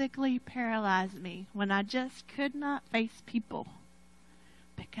physically paralyzed me, when I just could not face people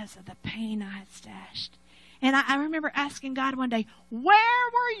because of the pain I had stashed. And I remember asking God one day,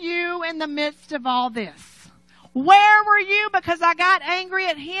 where were you in the midst of all this? Where were you? Because I got angry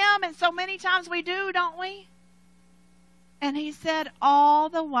at Him, and so many times we do, don't we? And He said, all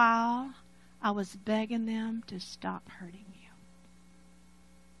the while, I was begging them to stop hurting you.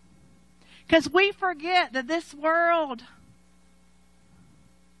 Because we forget that this world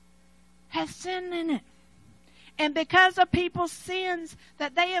has sin in it. And because of people's sins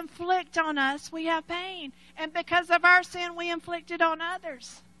that they inflict on us, we have pain. And because of our sin, we inflict it on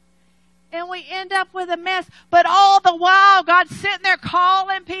others. And we end up with a mess. But all the while, God's sitting there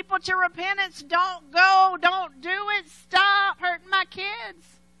calling people to repentance. Don't go. Don't do it. Stop hurting my kids.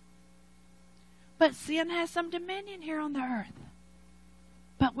 But sin has some dominion here on the earth.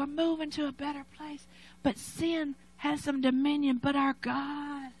 But we're moving to a better place. But sin has some dominion. But our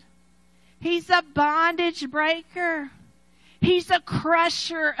God, He's a bondage breaker. He's a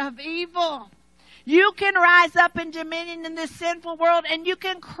crusher of evil. You can rise up in dominion in this sinful world, and you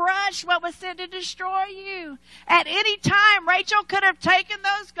can crush what was sent to destroy you. At any time, Rachel could have taken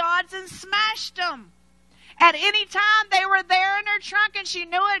those gods and smashed them. At any time, they were there in her trunk, and she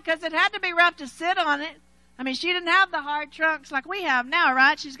knew it because it had to be rough to sit on it. I mean, she didn't have the hard trunks like we have now,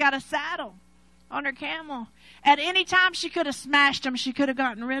 right? She's got a saddle on her camel. At any time, she could have smashed them. She could have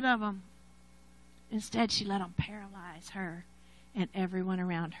gotten rid of them. Instead, she let them paralyze her and everyone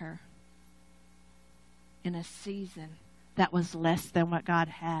around her in a season that was less than what God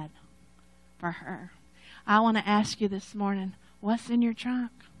had for her. I want to ask you this morning, what's in your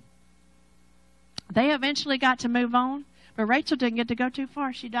trunk? They eventually got to move on, but Rachel didn't get to go too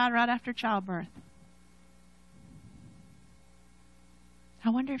far. She died right after childbirth. I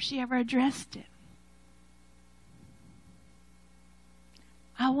wonder if she ever addressed it.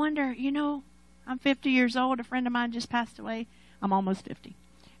 I wonder, I'm 50 years old. A friend of mine just passed away. I'm almost 50.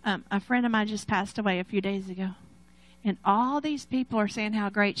 A friend of mine just passed away a few days ago. And all these people are saying how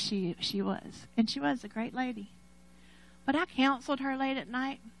great she was. And she was a great lady. But I counseled her late at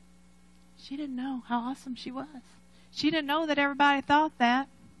night. She didn't know how awesome she was. She didn't know that everybody thought that.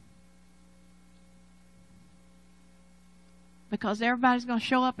 Because everybody's going to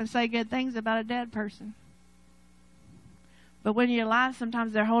show up and say good things about a dead person. But when you're alive,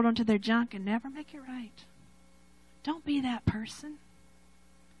 sometimes they're holding on to their junk and never make it right. Don't be that person.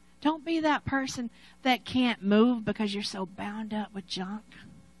 Don't be that person that can't move because you're so bound up with junk.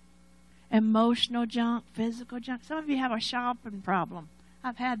 Emotional junk, physical junk. Some of you have a shopping problem.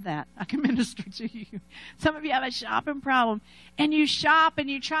 I've had that. I can minister to you. Some of you have a shopping problem. And you shop and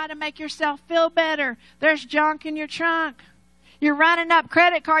you try to make yourself feel better. There's junk in your trunk. You're running up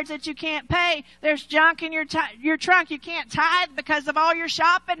credit cards that you can't pay. There's junk in your trunk. You can't tithe because of all your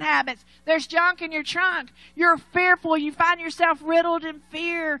shopping habits. There's junk in your trunk. You're fearful. You find yourself riddled in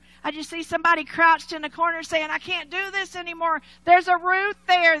fear. I just see somebody crouched in a corner saying, I can't do this anymore. There's a root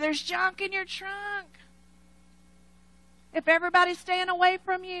there. There's junk in your trunk. If everybody's staying away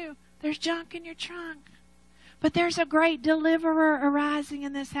from you, there's junk in your trunk. But there's a great deliverer arising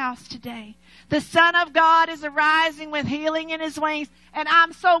in this house today. The Son of God is arising with healing in His wings. And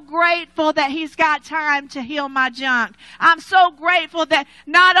I'm so grateful that He's got time to heal my junk. I'm so grateful that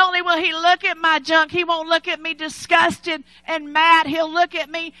not only will He look at my junk, He won't look at me disgusted and mad. He'll look at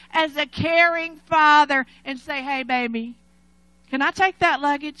me as a caring Father and say, hey, baby, can I take that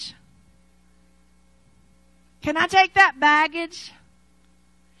luggage? Can I take that baggage?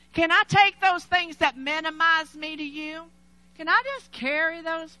 Can I take those things that minimize me to you? Can I just carry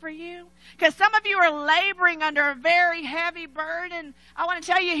those for you? Because some of you are laboring under a very heavy burden. I want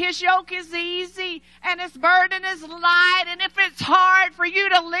to tell you, His yoke is easy and His burden is light. And if it's hard for you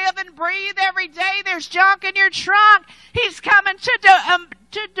to live and breathe every day, there's junk in your trunk. He's coming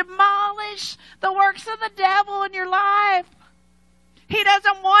to demolish the works of the devil in your life. He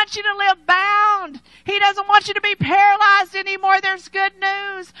doesn't want you to live bound. He doesn't want you to be paralyzed anymore. There's good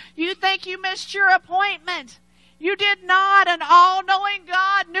news. You think you missed your appointment. You did not. An all-knowing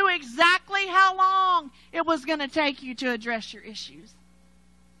God knew exactly how long it was going to take you to address your issues.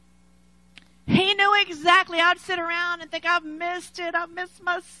 He knew exactly. I'd sit around and think, I've missed it. I've missed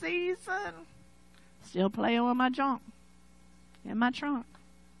my season. Still playing with my junk in my trunk.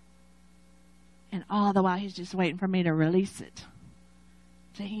 And all the while, He's just waiting for me to release it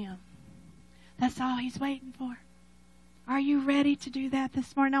to Him. That's all He's waiting for. Are you ready to do that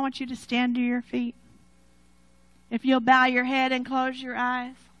this morning? I want you to stand to your feet. If you'll bow your head and close your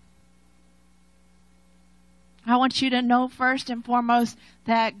eyes. I want you to know first and foremost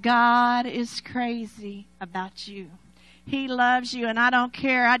that God is crazy about you. He loves you, and I don't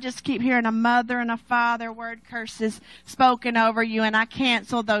care. I just keep hearing a mother and a father word curses spoken over you, and I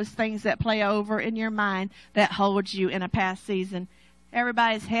cancel those things that play over in your mind that hold you in a past season.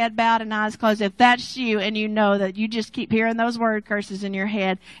 Everybody's head bowed and eyes closed. If that's you and you know that you just keep hearing those word curses in your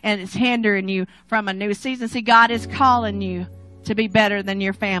head and it's hindering you from a new season, see, God is calling you to be better than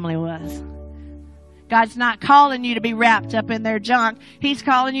your family was. God's not calling you to be wrapped up in their junk. He's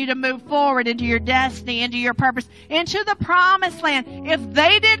calling you to move forward into your destiny, into your purpose, into the promised land. If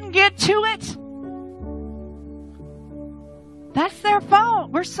they didn't get to it, that's their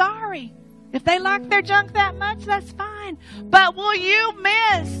fault. We're sorry. If they like their junk that much, that's fine. But will you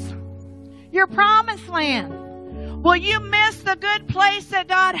miss your promised land? Will you miss the good place that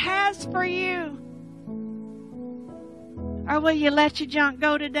God has for you? Or will you let your junk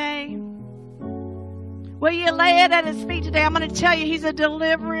go today? Will you lay it at His feet today? I'm going to tell you, He's a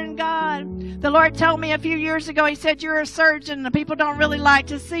delivering God. The Lord told me a few years ago, He said, you're a surgeon. The people don't really like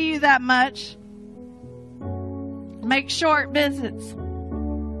to see you that much. Make short visits.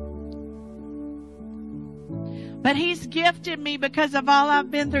 But He's gifted me because of all I've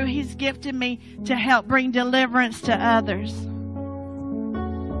been through. He's gifted me to help bring deliverance to others.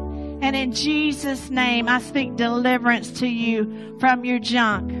 And in Jesus' name, I speak deliverance to you from your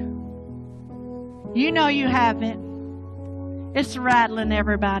junk. You know you have it. It's rattling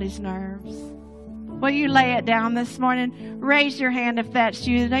everybody's nerves. Will you lay it down this morning? Raise your hand if that's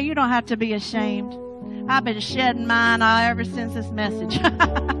you. No, you don't have to be ashamed. I've been shedding mine ever since this message.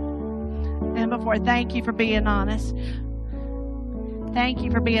 And before, thank you for being honest. Thank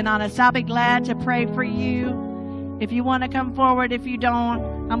you for being honest. I'll be glad to pray for you. If you want to come forward, if you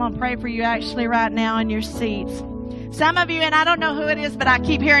don't, I'm going to pray for you actually right now in your seats. Some of you, and I don't know who it is, but I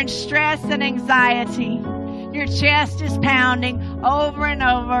keep hearing stress and anxiety. Your chest is pounding over and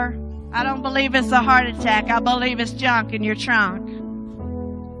over. I don't believe it's a heart attack. I believe it's junk in your trunk.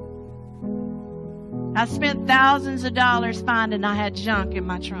 I spent thousands of dollars finding I had junk in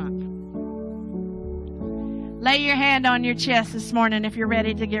my trunk. Lay your hand on your chest this morning if you're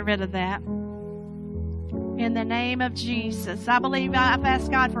ready to get rid of that. In the name of Jesus, I believe I've asked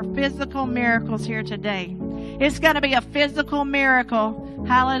God for physical miracles here today. It's going to be a physical miracle,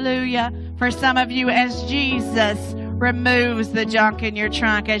 hallelujah, for some of you as Jesus removes the junk in your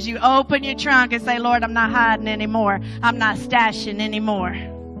trunk. As you open your trunk and say, Lord, I'm not hiding anymore. I'm not stashing anymore.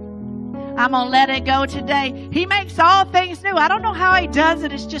 I'm going to let it go today. He makes all things new. I don't know how He does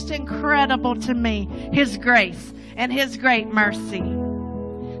it. It's just incredible to me. His grace and His great mercy.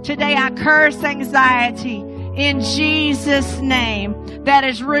 Today I curse anxiety in Jesus' name that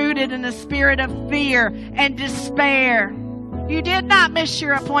is rooted in the spirit of fear and despair. You did not miss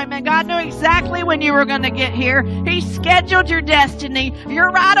your appointment. God knew exactly when you were going to get here. He scheduled your destiny.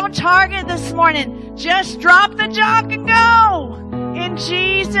 You're right on target this morning. Just drop the junk and go. In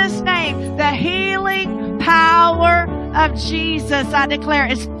Jesus' name, the healing power of Jesus, I declare,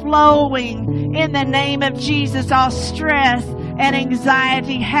 is flowing in the name of Jesus. All stress and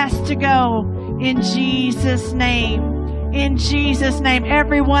anxiety has to go in Jesus' name. In Jesus' name,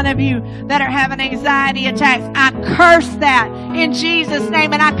 every one of you that are having anxiety attacks, I curse that in Jesus'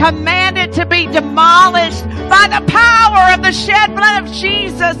 name, and I command it to be demolished by the power of the shed blood of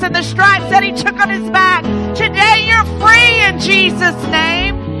Jesus and the stripes that He took on His back. Today you're free in Jesus'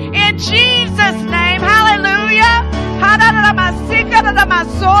 name. In Jesus' name, hallelujah.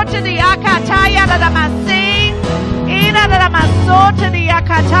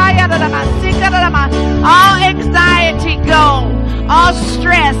 All anxiety go. All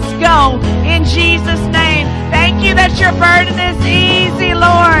stress go. In Jesus' name. Thank you that your burden is easy,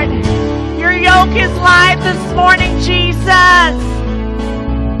 Lord. Your yoke is light this morning, Jesus.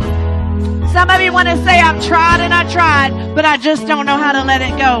 Some of you want to say, I've tried and I tried, but I just don't know how to let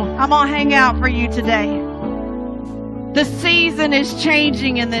it go. I'm going to hang out for you today. The season is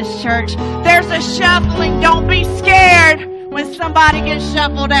changing in this church. There's a shuffling. Don't be scared when somebody gets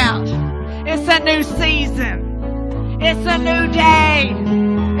shuffled out. It's a new season. It's a new day.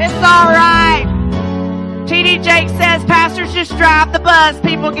 It's all right. T.D. Jakes says, pastors just drive the bus.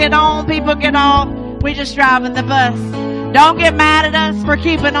 People get on, people get off. We just driving the bus. Don't get mad at us for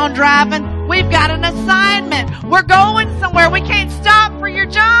keeping on driving. We've got an assignment. We're going somewhere. We can't stop for your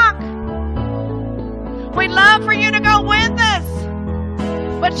junk. We'd love for you to go with us,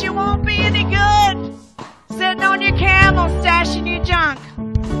 but you won't be any good sitting on your camel stashing your junk.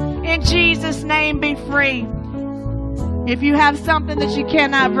 In Jesus' name, be free. If you have something that you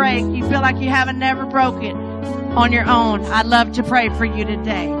cannot break, you feel like you haven't never broke it on your own, I'd love to pray for you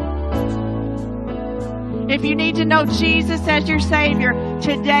today. If you need to know Jesus as your Savior,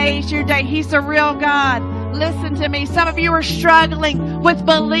 today's your day. He's a real God. Listen to me. Some of you are struggling with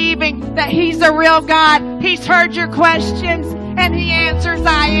believing that He's a real God. He's heard your questions and He answers,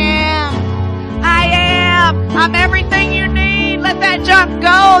 I am. I am. I'm everything you need. Let that junk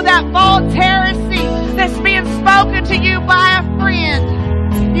go, that false heresy that's being spoken to you by a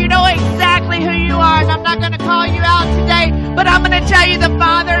friend. You know exactly who you are, and I'm not going to call you out today, but I'm going to tell you the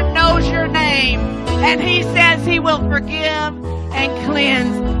Father knows your name, and He says He will forgive and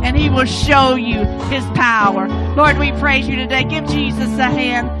cleanse, and He will show you His power. Lord, we praise you today. Give Jesus a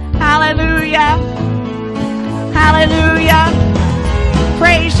hand. Hallelujah. Hallelujah.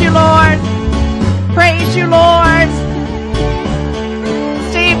 Praise you, Lord. Praise you, Lord.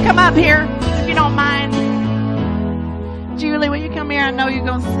 Steve, come up here if you don't mind. Julie, will you come here? I know you're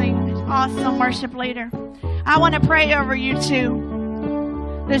going to sing. Awesome worship leader. I want to pray over you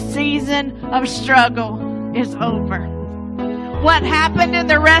too. The season of struggle is over. What happened in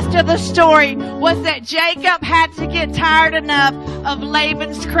the rest of the story was that Jacob had to get tired enough of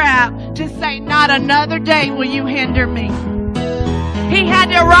Laban's crap to say, not another day will you hinder me. He had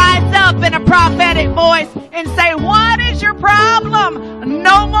to rise up in a prophetic voice and say, what is your problem?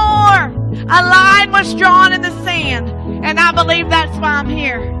 No more. A line was drawn in the sand. And I believe that's why I'm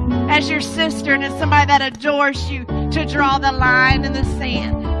here as your sister and as somebody that adores you to draw the line in the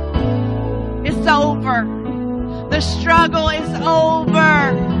sand. It's over. The struggle is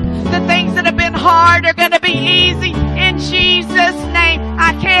over. The things that have been hard are going to be easy. In Jesus' name,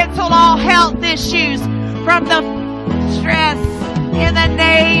 I cancel all health issues from the stress. In the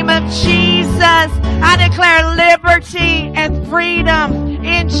name of Jesus, I declare liberty and freedom.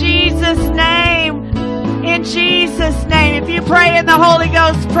 In Jesus' name. In Jesus' name. If you pray in the Holy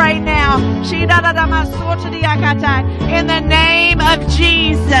Ghost, pray now. In the name of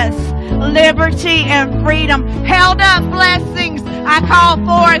Jesus. Liberty and freedom. Held up blessings I call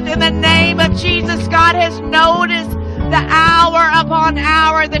forth in the name of Jesus. God has noticed the hour upon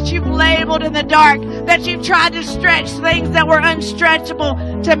hour that you've labeled in the dark, that you've tried to stretch things that were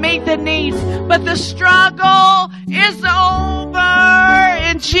unstretchable to meet the needs. But the struggle is over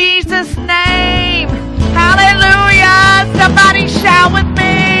in Jesus' name. Hallelujah. Somebody shout with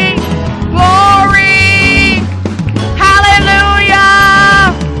me. Glory.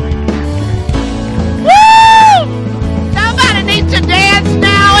 Hallelujah. Woo! Somebody needs to dance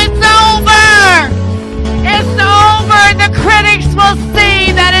now. It's over. It's over. The critics will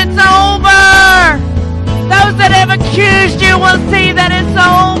see that it's over. Those that have accused you will see that it's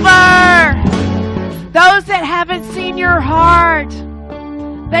over. Those that haven't seen your heart,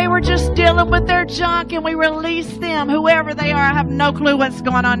 They were just dealing with their junk, and we release them, whoever they are. I have no clue what's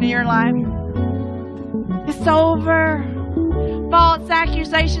going on in your life. It's over. False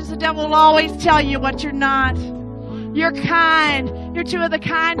accusations, the devil will always tell you what you're not. You're kind. You're two of the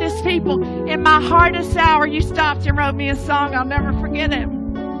kindest people. In my hardest hour, you stopped and wrote me a song. I'll never forget it.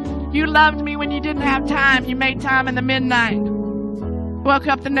 You loved me when you didn't have time. You made time in the midnight. Woke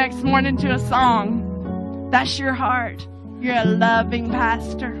up the next morning to a song. That's your heart. You're a loving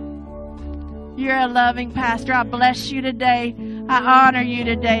pastor. You're a loving pastor. I bless you today. I honor you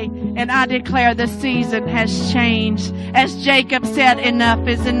today. And I declare the season has changed. As Jacob said, enough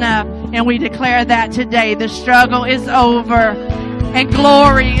is enough. And we declare that today. The struggle is over. And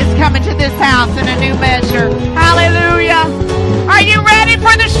glory is coming to this house in a new measure. Hallelujah. Are you ready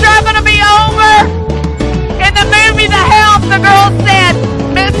for the struggle to be over? In the movie The Help, the girl said,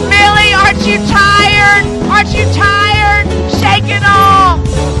 Miss Millie, aren't you tired? Aren't you tired? Shake it off.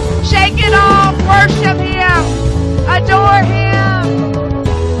 Shake it off. Worship Him. Adore Him.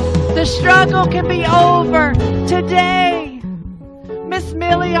 The struggle can be over today. Miss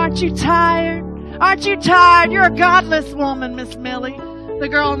Millie, aren't you tired? Aren't you tired? You're a godless woman, Miss Millie. The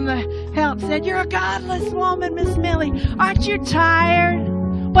girl in The Help said, you're a godless woman, Miss Millie. Aren't you tired?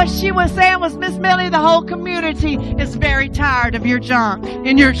 What she was saying was, Miss Millie, the whole community is very tired of your junk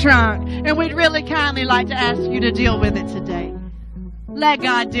in your trunk. And we'd really kindly like to ask you to deal with it today. Let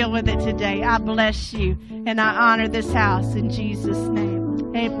God deal with it today. I bless you and I honor this house in Jesus'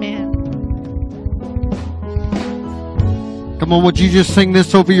 name. Amen. Come on, would you just sing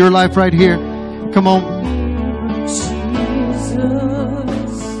this over your life right here? Come on. Jesus,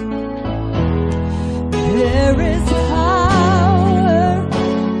 there is power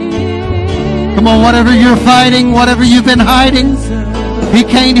in. Come on, whatever you're fighting, whatever you've been hiding, He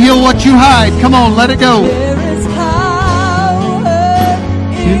can't heal what you hide. Come on, let it go. There is power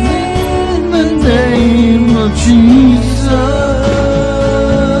in the name of Jesus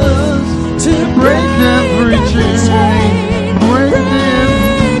to break every chain, break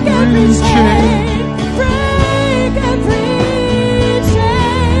every chain. Break every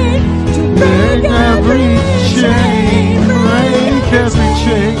chain, break every chain, break every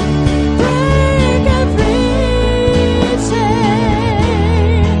chain.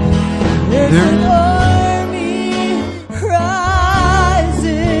 There's an army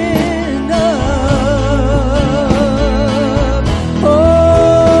rising up.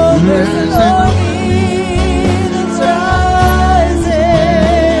 Oh, there's an army that's rising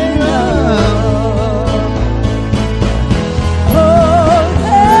up. Oh,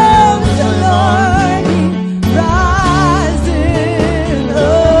 there's an army rising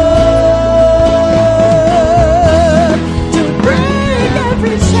up to break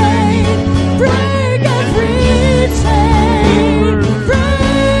every chain, break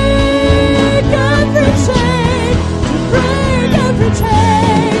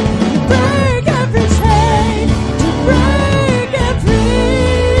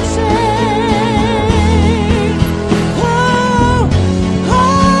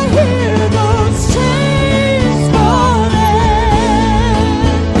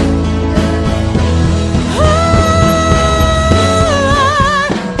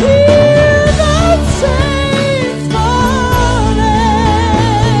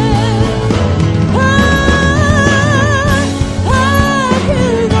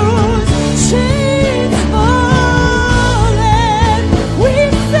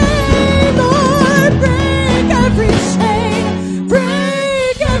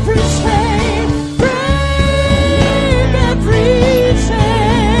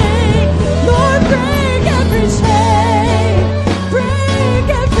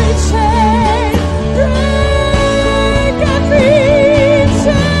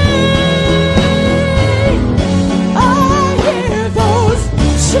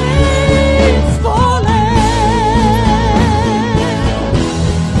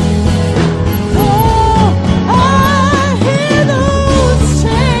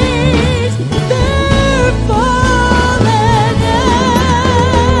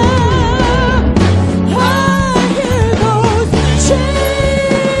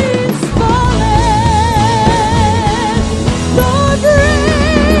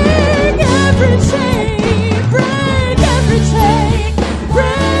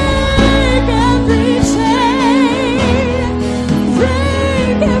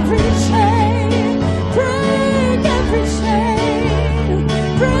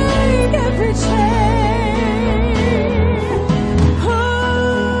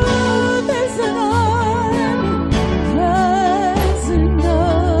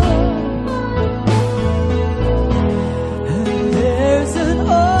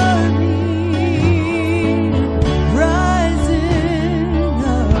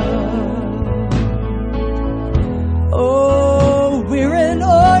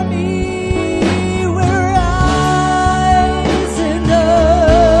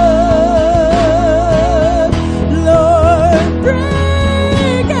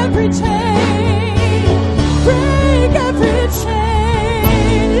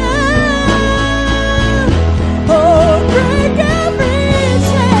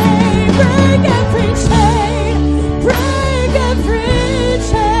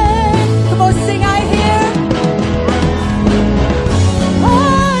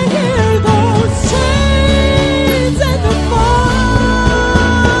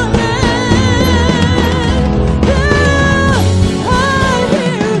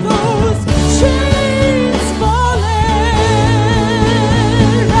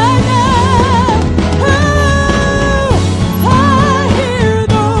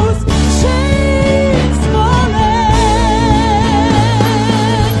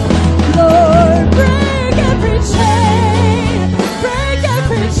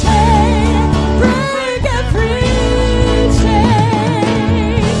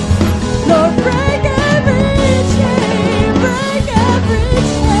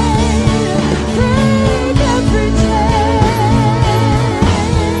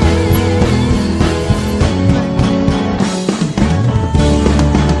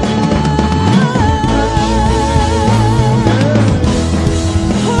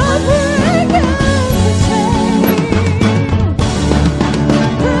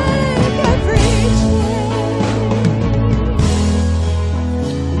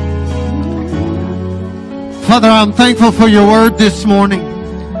Father, I'm thankful for your word this morning.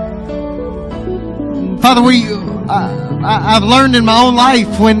 Father, I've learned in my own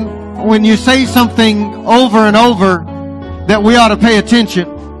life when you say something over and over that we ought to pay attention.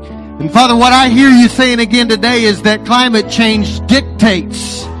 And Father, what I hear you saying again today is that climate change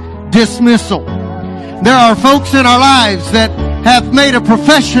dictates dismissal. There are folks in our lives that have made a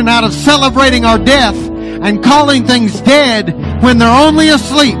profession out of celebrating our death and calling things dead when they're only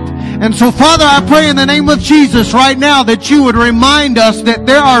asleep. And so, Father, I pray in the name of Jesus right now that you would remind us that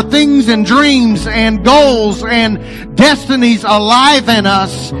there are things and dreams and goals and destinies alive in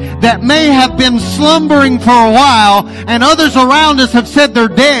us that may have been slumbering for a while, and others around us have said they're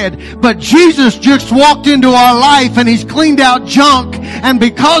dead. But Jesus just walked into our life and He's cleaned out junk. And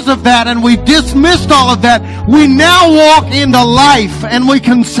because of that, and we've dismissed all of that, we now walk into life and we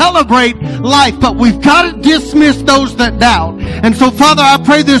can celebrate life. But we've got to dismiss those that doubt. And so, Father, I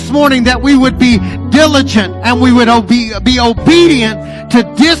pray this morning that we would be diligent and we would be obedient to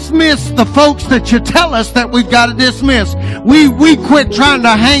dismiss the folks that you tell us that we've got to dismiss. We quit trying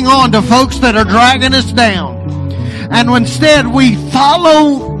to hang on to folks that are dragging us down. And instead we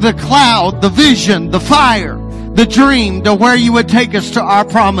follow the cloud, the vision, the fire, the dream to where you would take us to our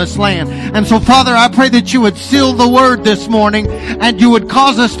promised land. And so, Father, I pray that you would seal the word this morning and you would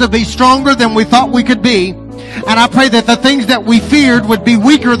cause us to be stronger than we thought we could be. And I pray that the things that we feared would be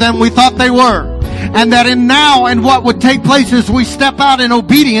weaker than we thought they were. And that in now and what would take place as we step out in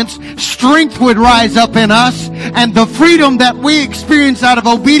obedience, strength would rise up in us, and the freedom that we experience out of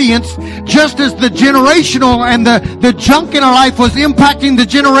obedience, just as the generational and the junk in our life was impacting the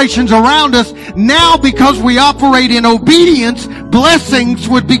generations around us, now because we operate in obedience, blessings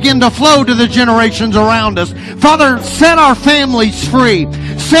would begin to flow to the generations around us. Father, set our families free.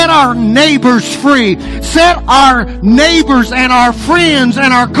 Set our neighbors free. Set our neighbors and our friends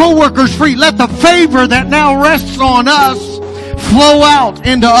and our co-workers free. Let the favor that now rests on us flow out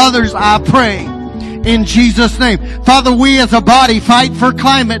into others, I pray. In Jesus' name. Father, we as a body fight for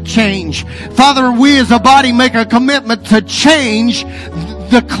climate change. Father, we as a body make a commitment to change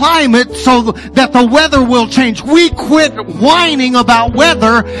the climate so that the weather will change. We quit whining about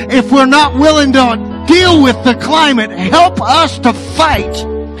weather if we're not willing to deal with the climate. Help us to fight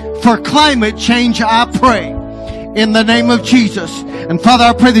for climate change, I pray, in the name of Jesus. And Father,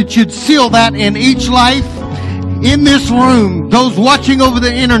 I pray that you'd seal that in each life in this room, those watching over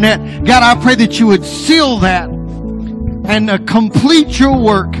the internet. God, I pray that you would seal that and complete your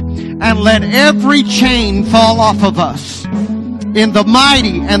work and let every chain fall off of us in the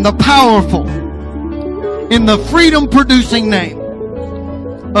mighty and the powerful, in the freedom-producing name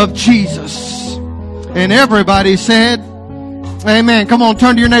of Jesus. And everybody said, amen. Come on,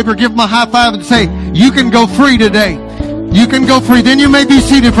 turn to your neighbor, give him a high five and say, you can go free today. You can go free. Then you may be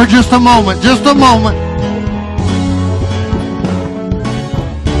seated for just a moment. Just a moment.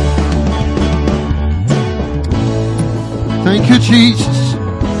 Thank you, Jesus.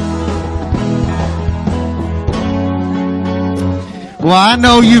 Well, I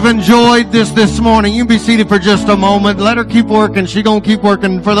know you've enjoyed this morning. You can be seated for just a moment. Let her keep working. She's going to keep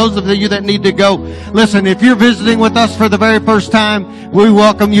working. For those of you that need to go, listen, if you're visiting with us for the very first time, we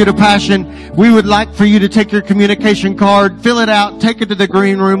welcome you to Passion. We would like for you to take your communication card, fill it out, take it to the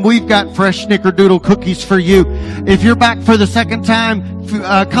green room. We've got fresh snickerdoodle cookies for you. If you're back for the second time,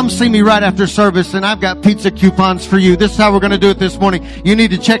 come see me right after service, and I've got pizza coupons for you. This is how we're going to do it this morning. You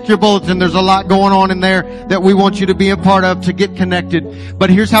need to check your bulletin. There's a lot going on in there that we want you to be a part of to get connected. But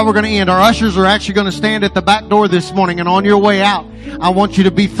here's how we're going to end. Our ushers are actually going to stand at the back door this morning, and on your way out, I want you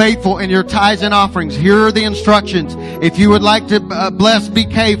to be faithful in your tithes and offerings. Here are the instructions. If you would like to bless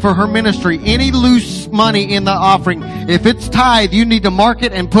BK for her ministry, any loose money in the offering, if it's tithe, you need to mark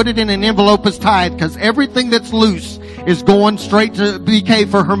it and put it in an envelope as tithe, because everything that's loose is going straight to BK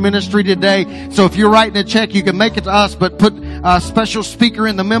for her ministry today. So if you're writing a check, you can make it to us, but put a special speaker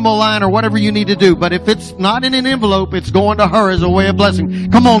in the memo line or whatever you need to do. But if it's not in an envelope, it's going to her as a way of blessing.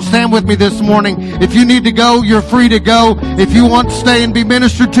 Come on, stand with me this morning. If you need to go, you're free to go. If you want to stay and be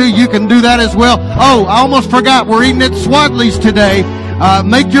ministered to, you can do that as well. Oh, I almost forgot. We're eating at Swadley's today.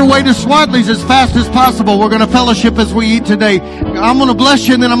 Make your way to Swadley's as fast as possible. We're going to fellowship as we eat today. I'm going to bless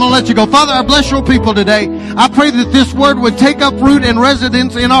you and then I'm going to let you go. Father, I bless your people today. I pray that this word would take up root and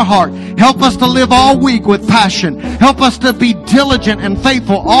residence in our heart. Help us to live all week with passion. Help us to be diligent and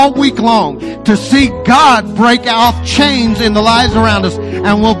faithful all week long to see God break off chains in the lives around us.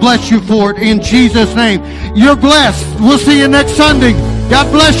 And we'll bless you for it in Jesus' name. You're blessed. We'll see you next Sunday.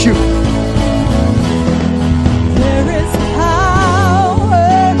 God bless you.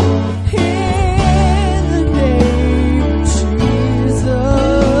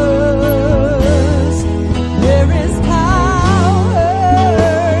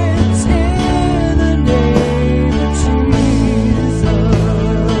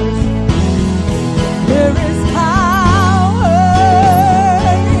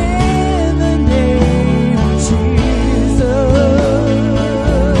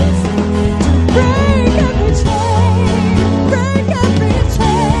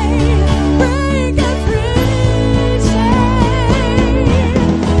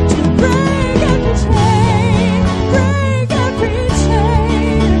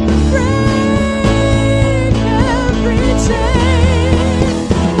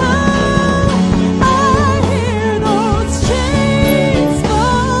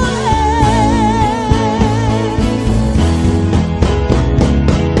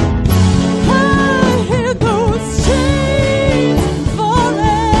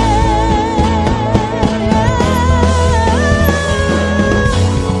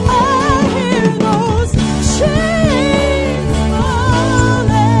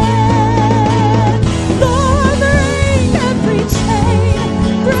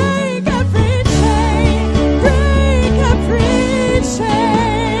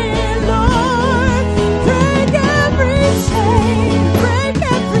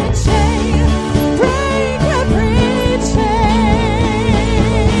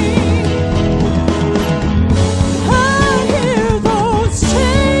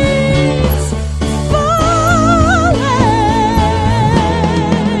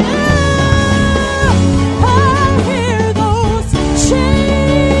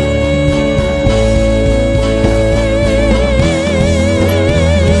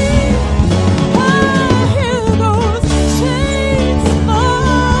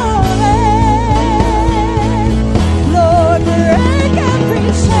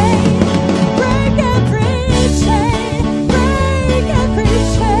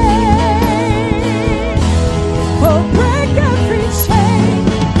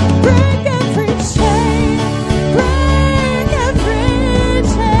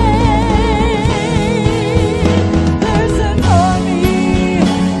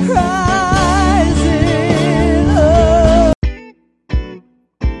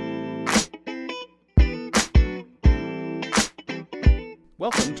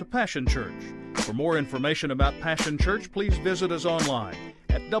 Welcome to Passion Church. For more information about Passion Church, please visit us online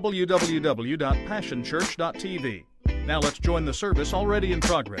at www.passionchurch.tv. Now let's join the service already in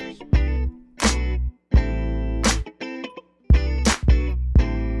progress.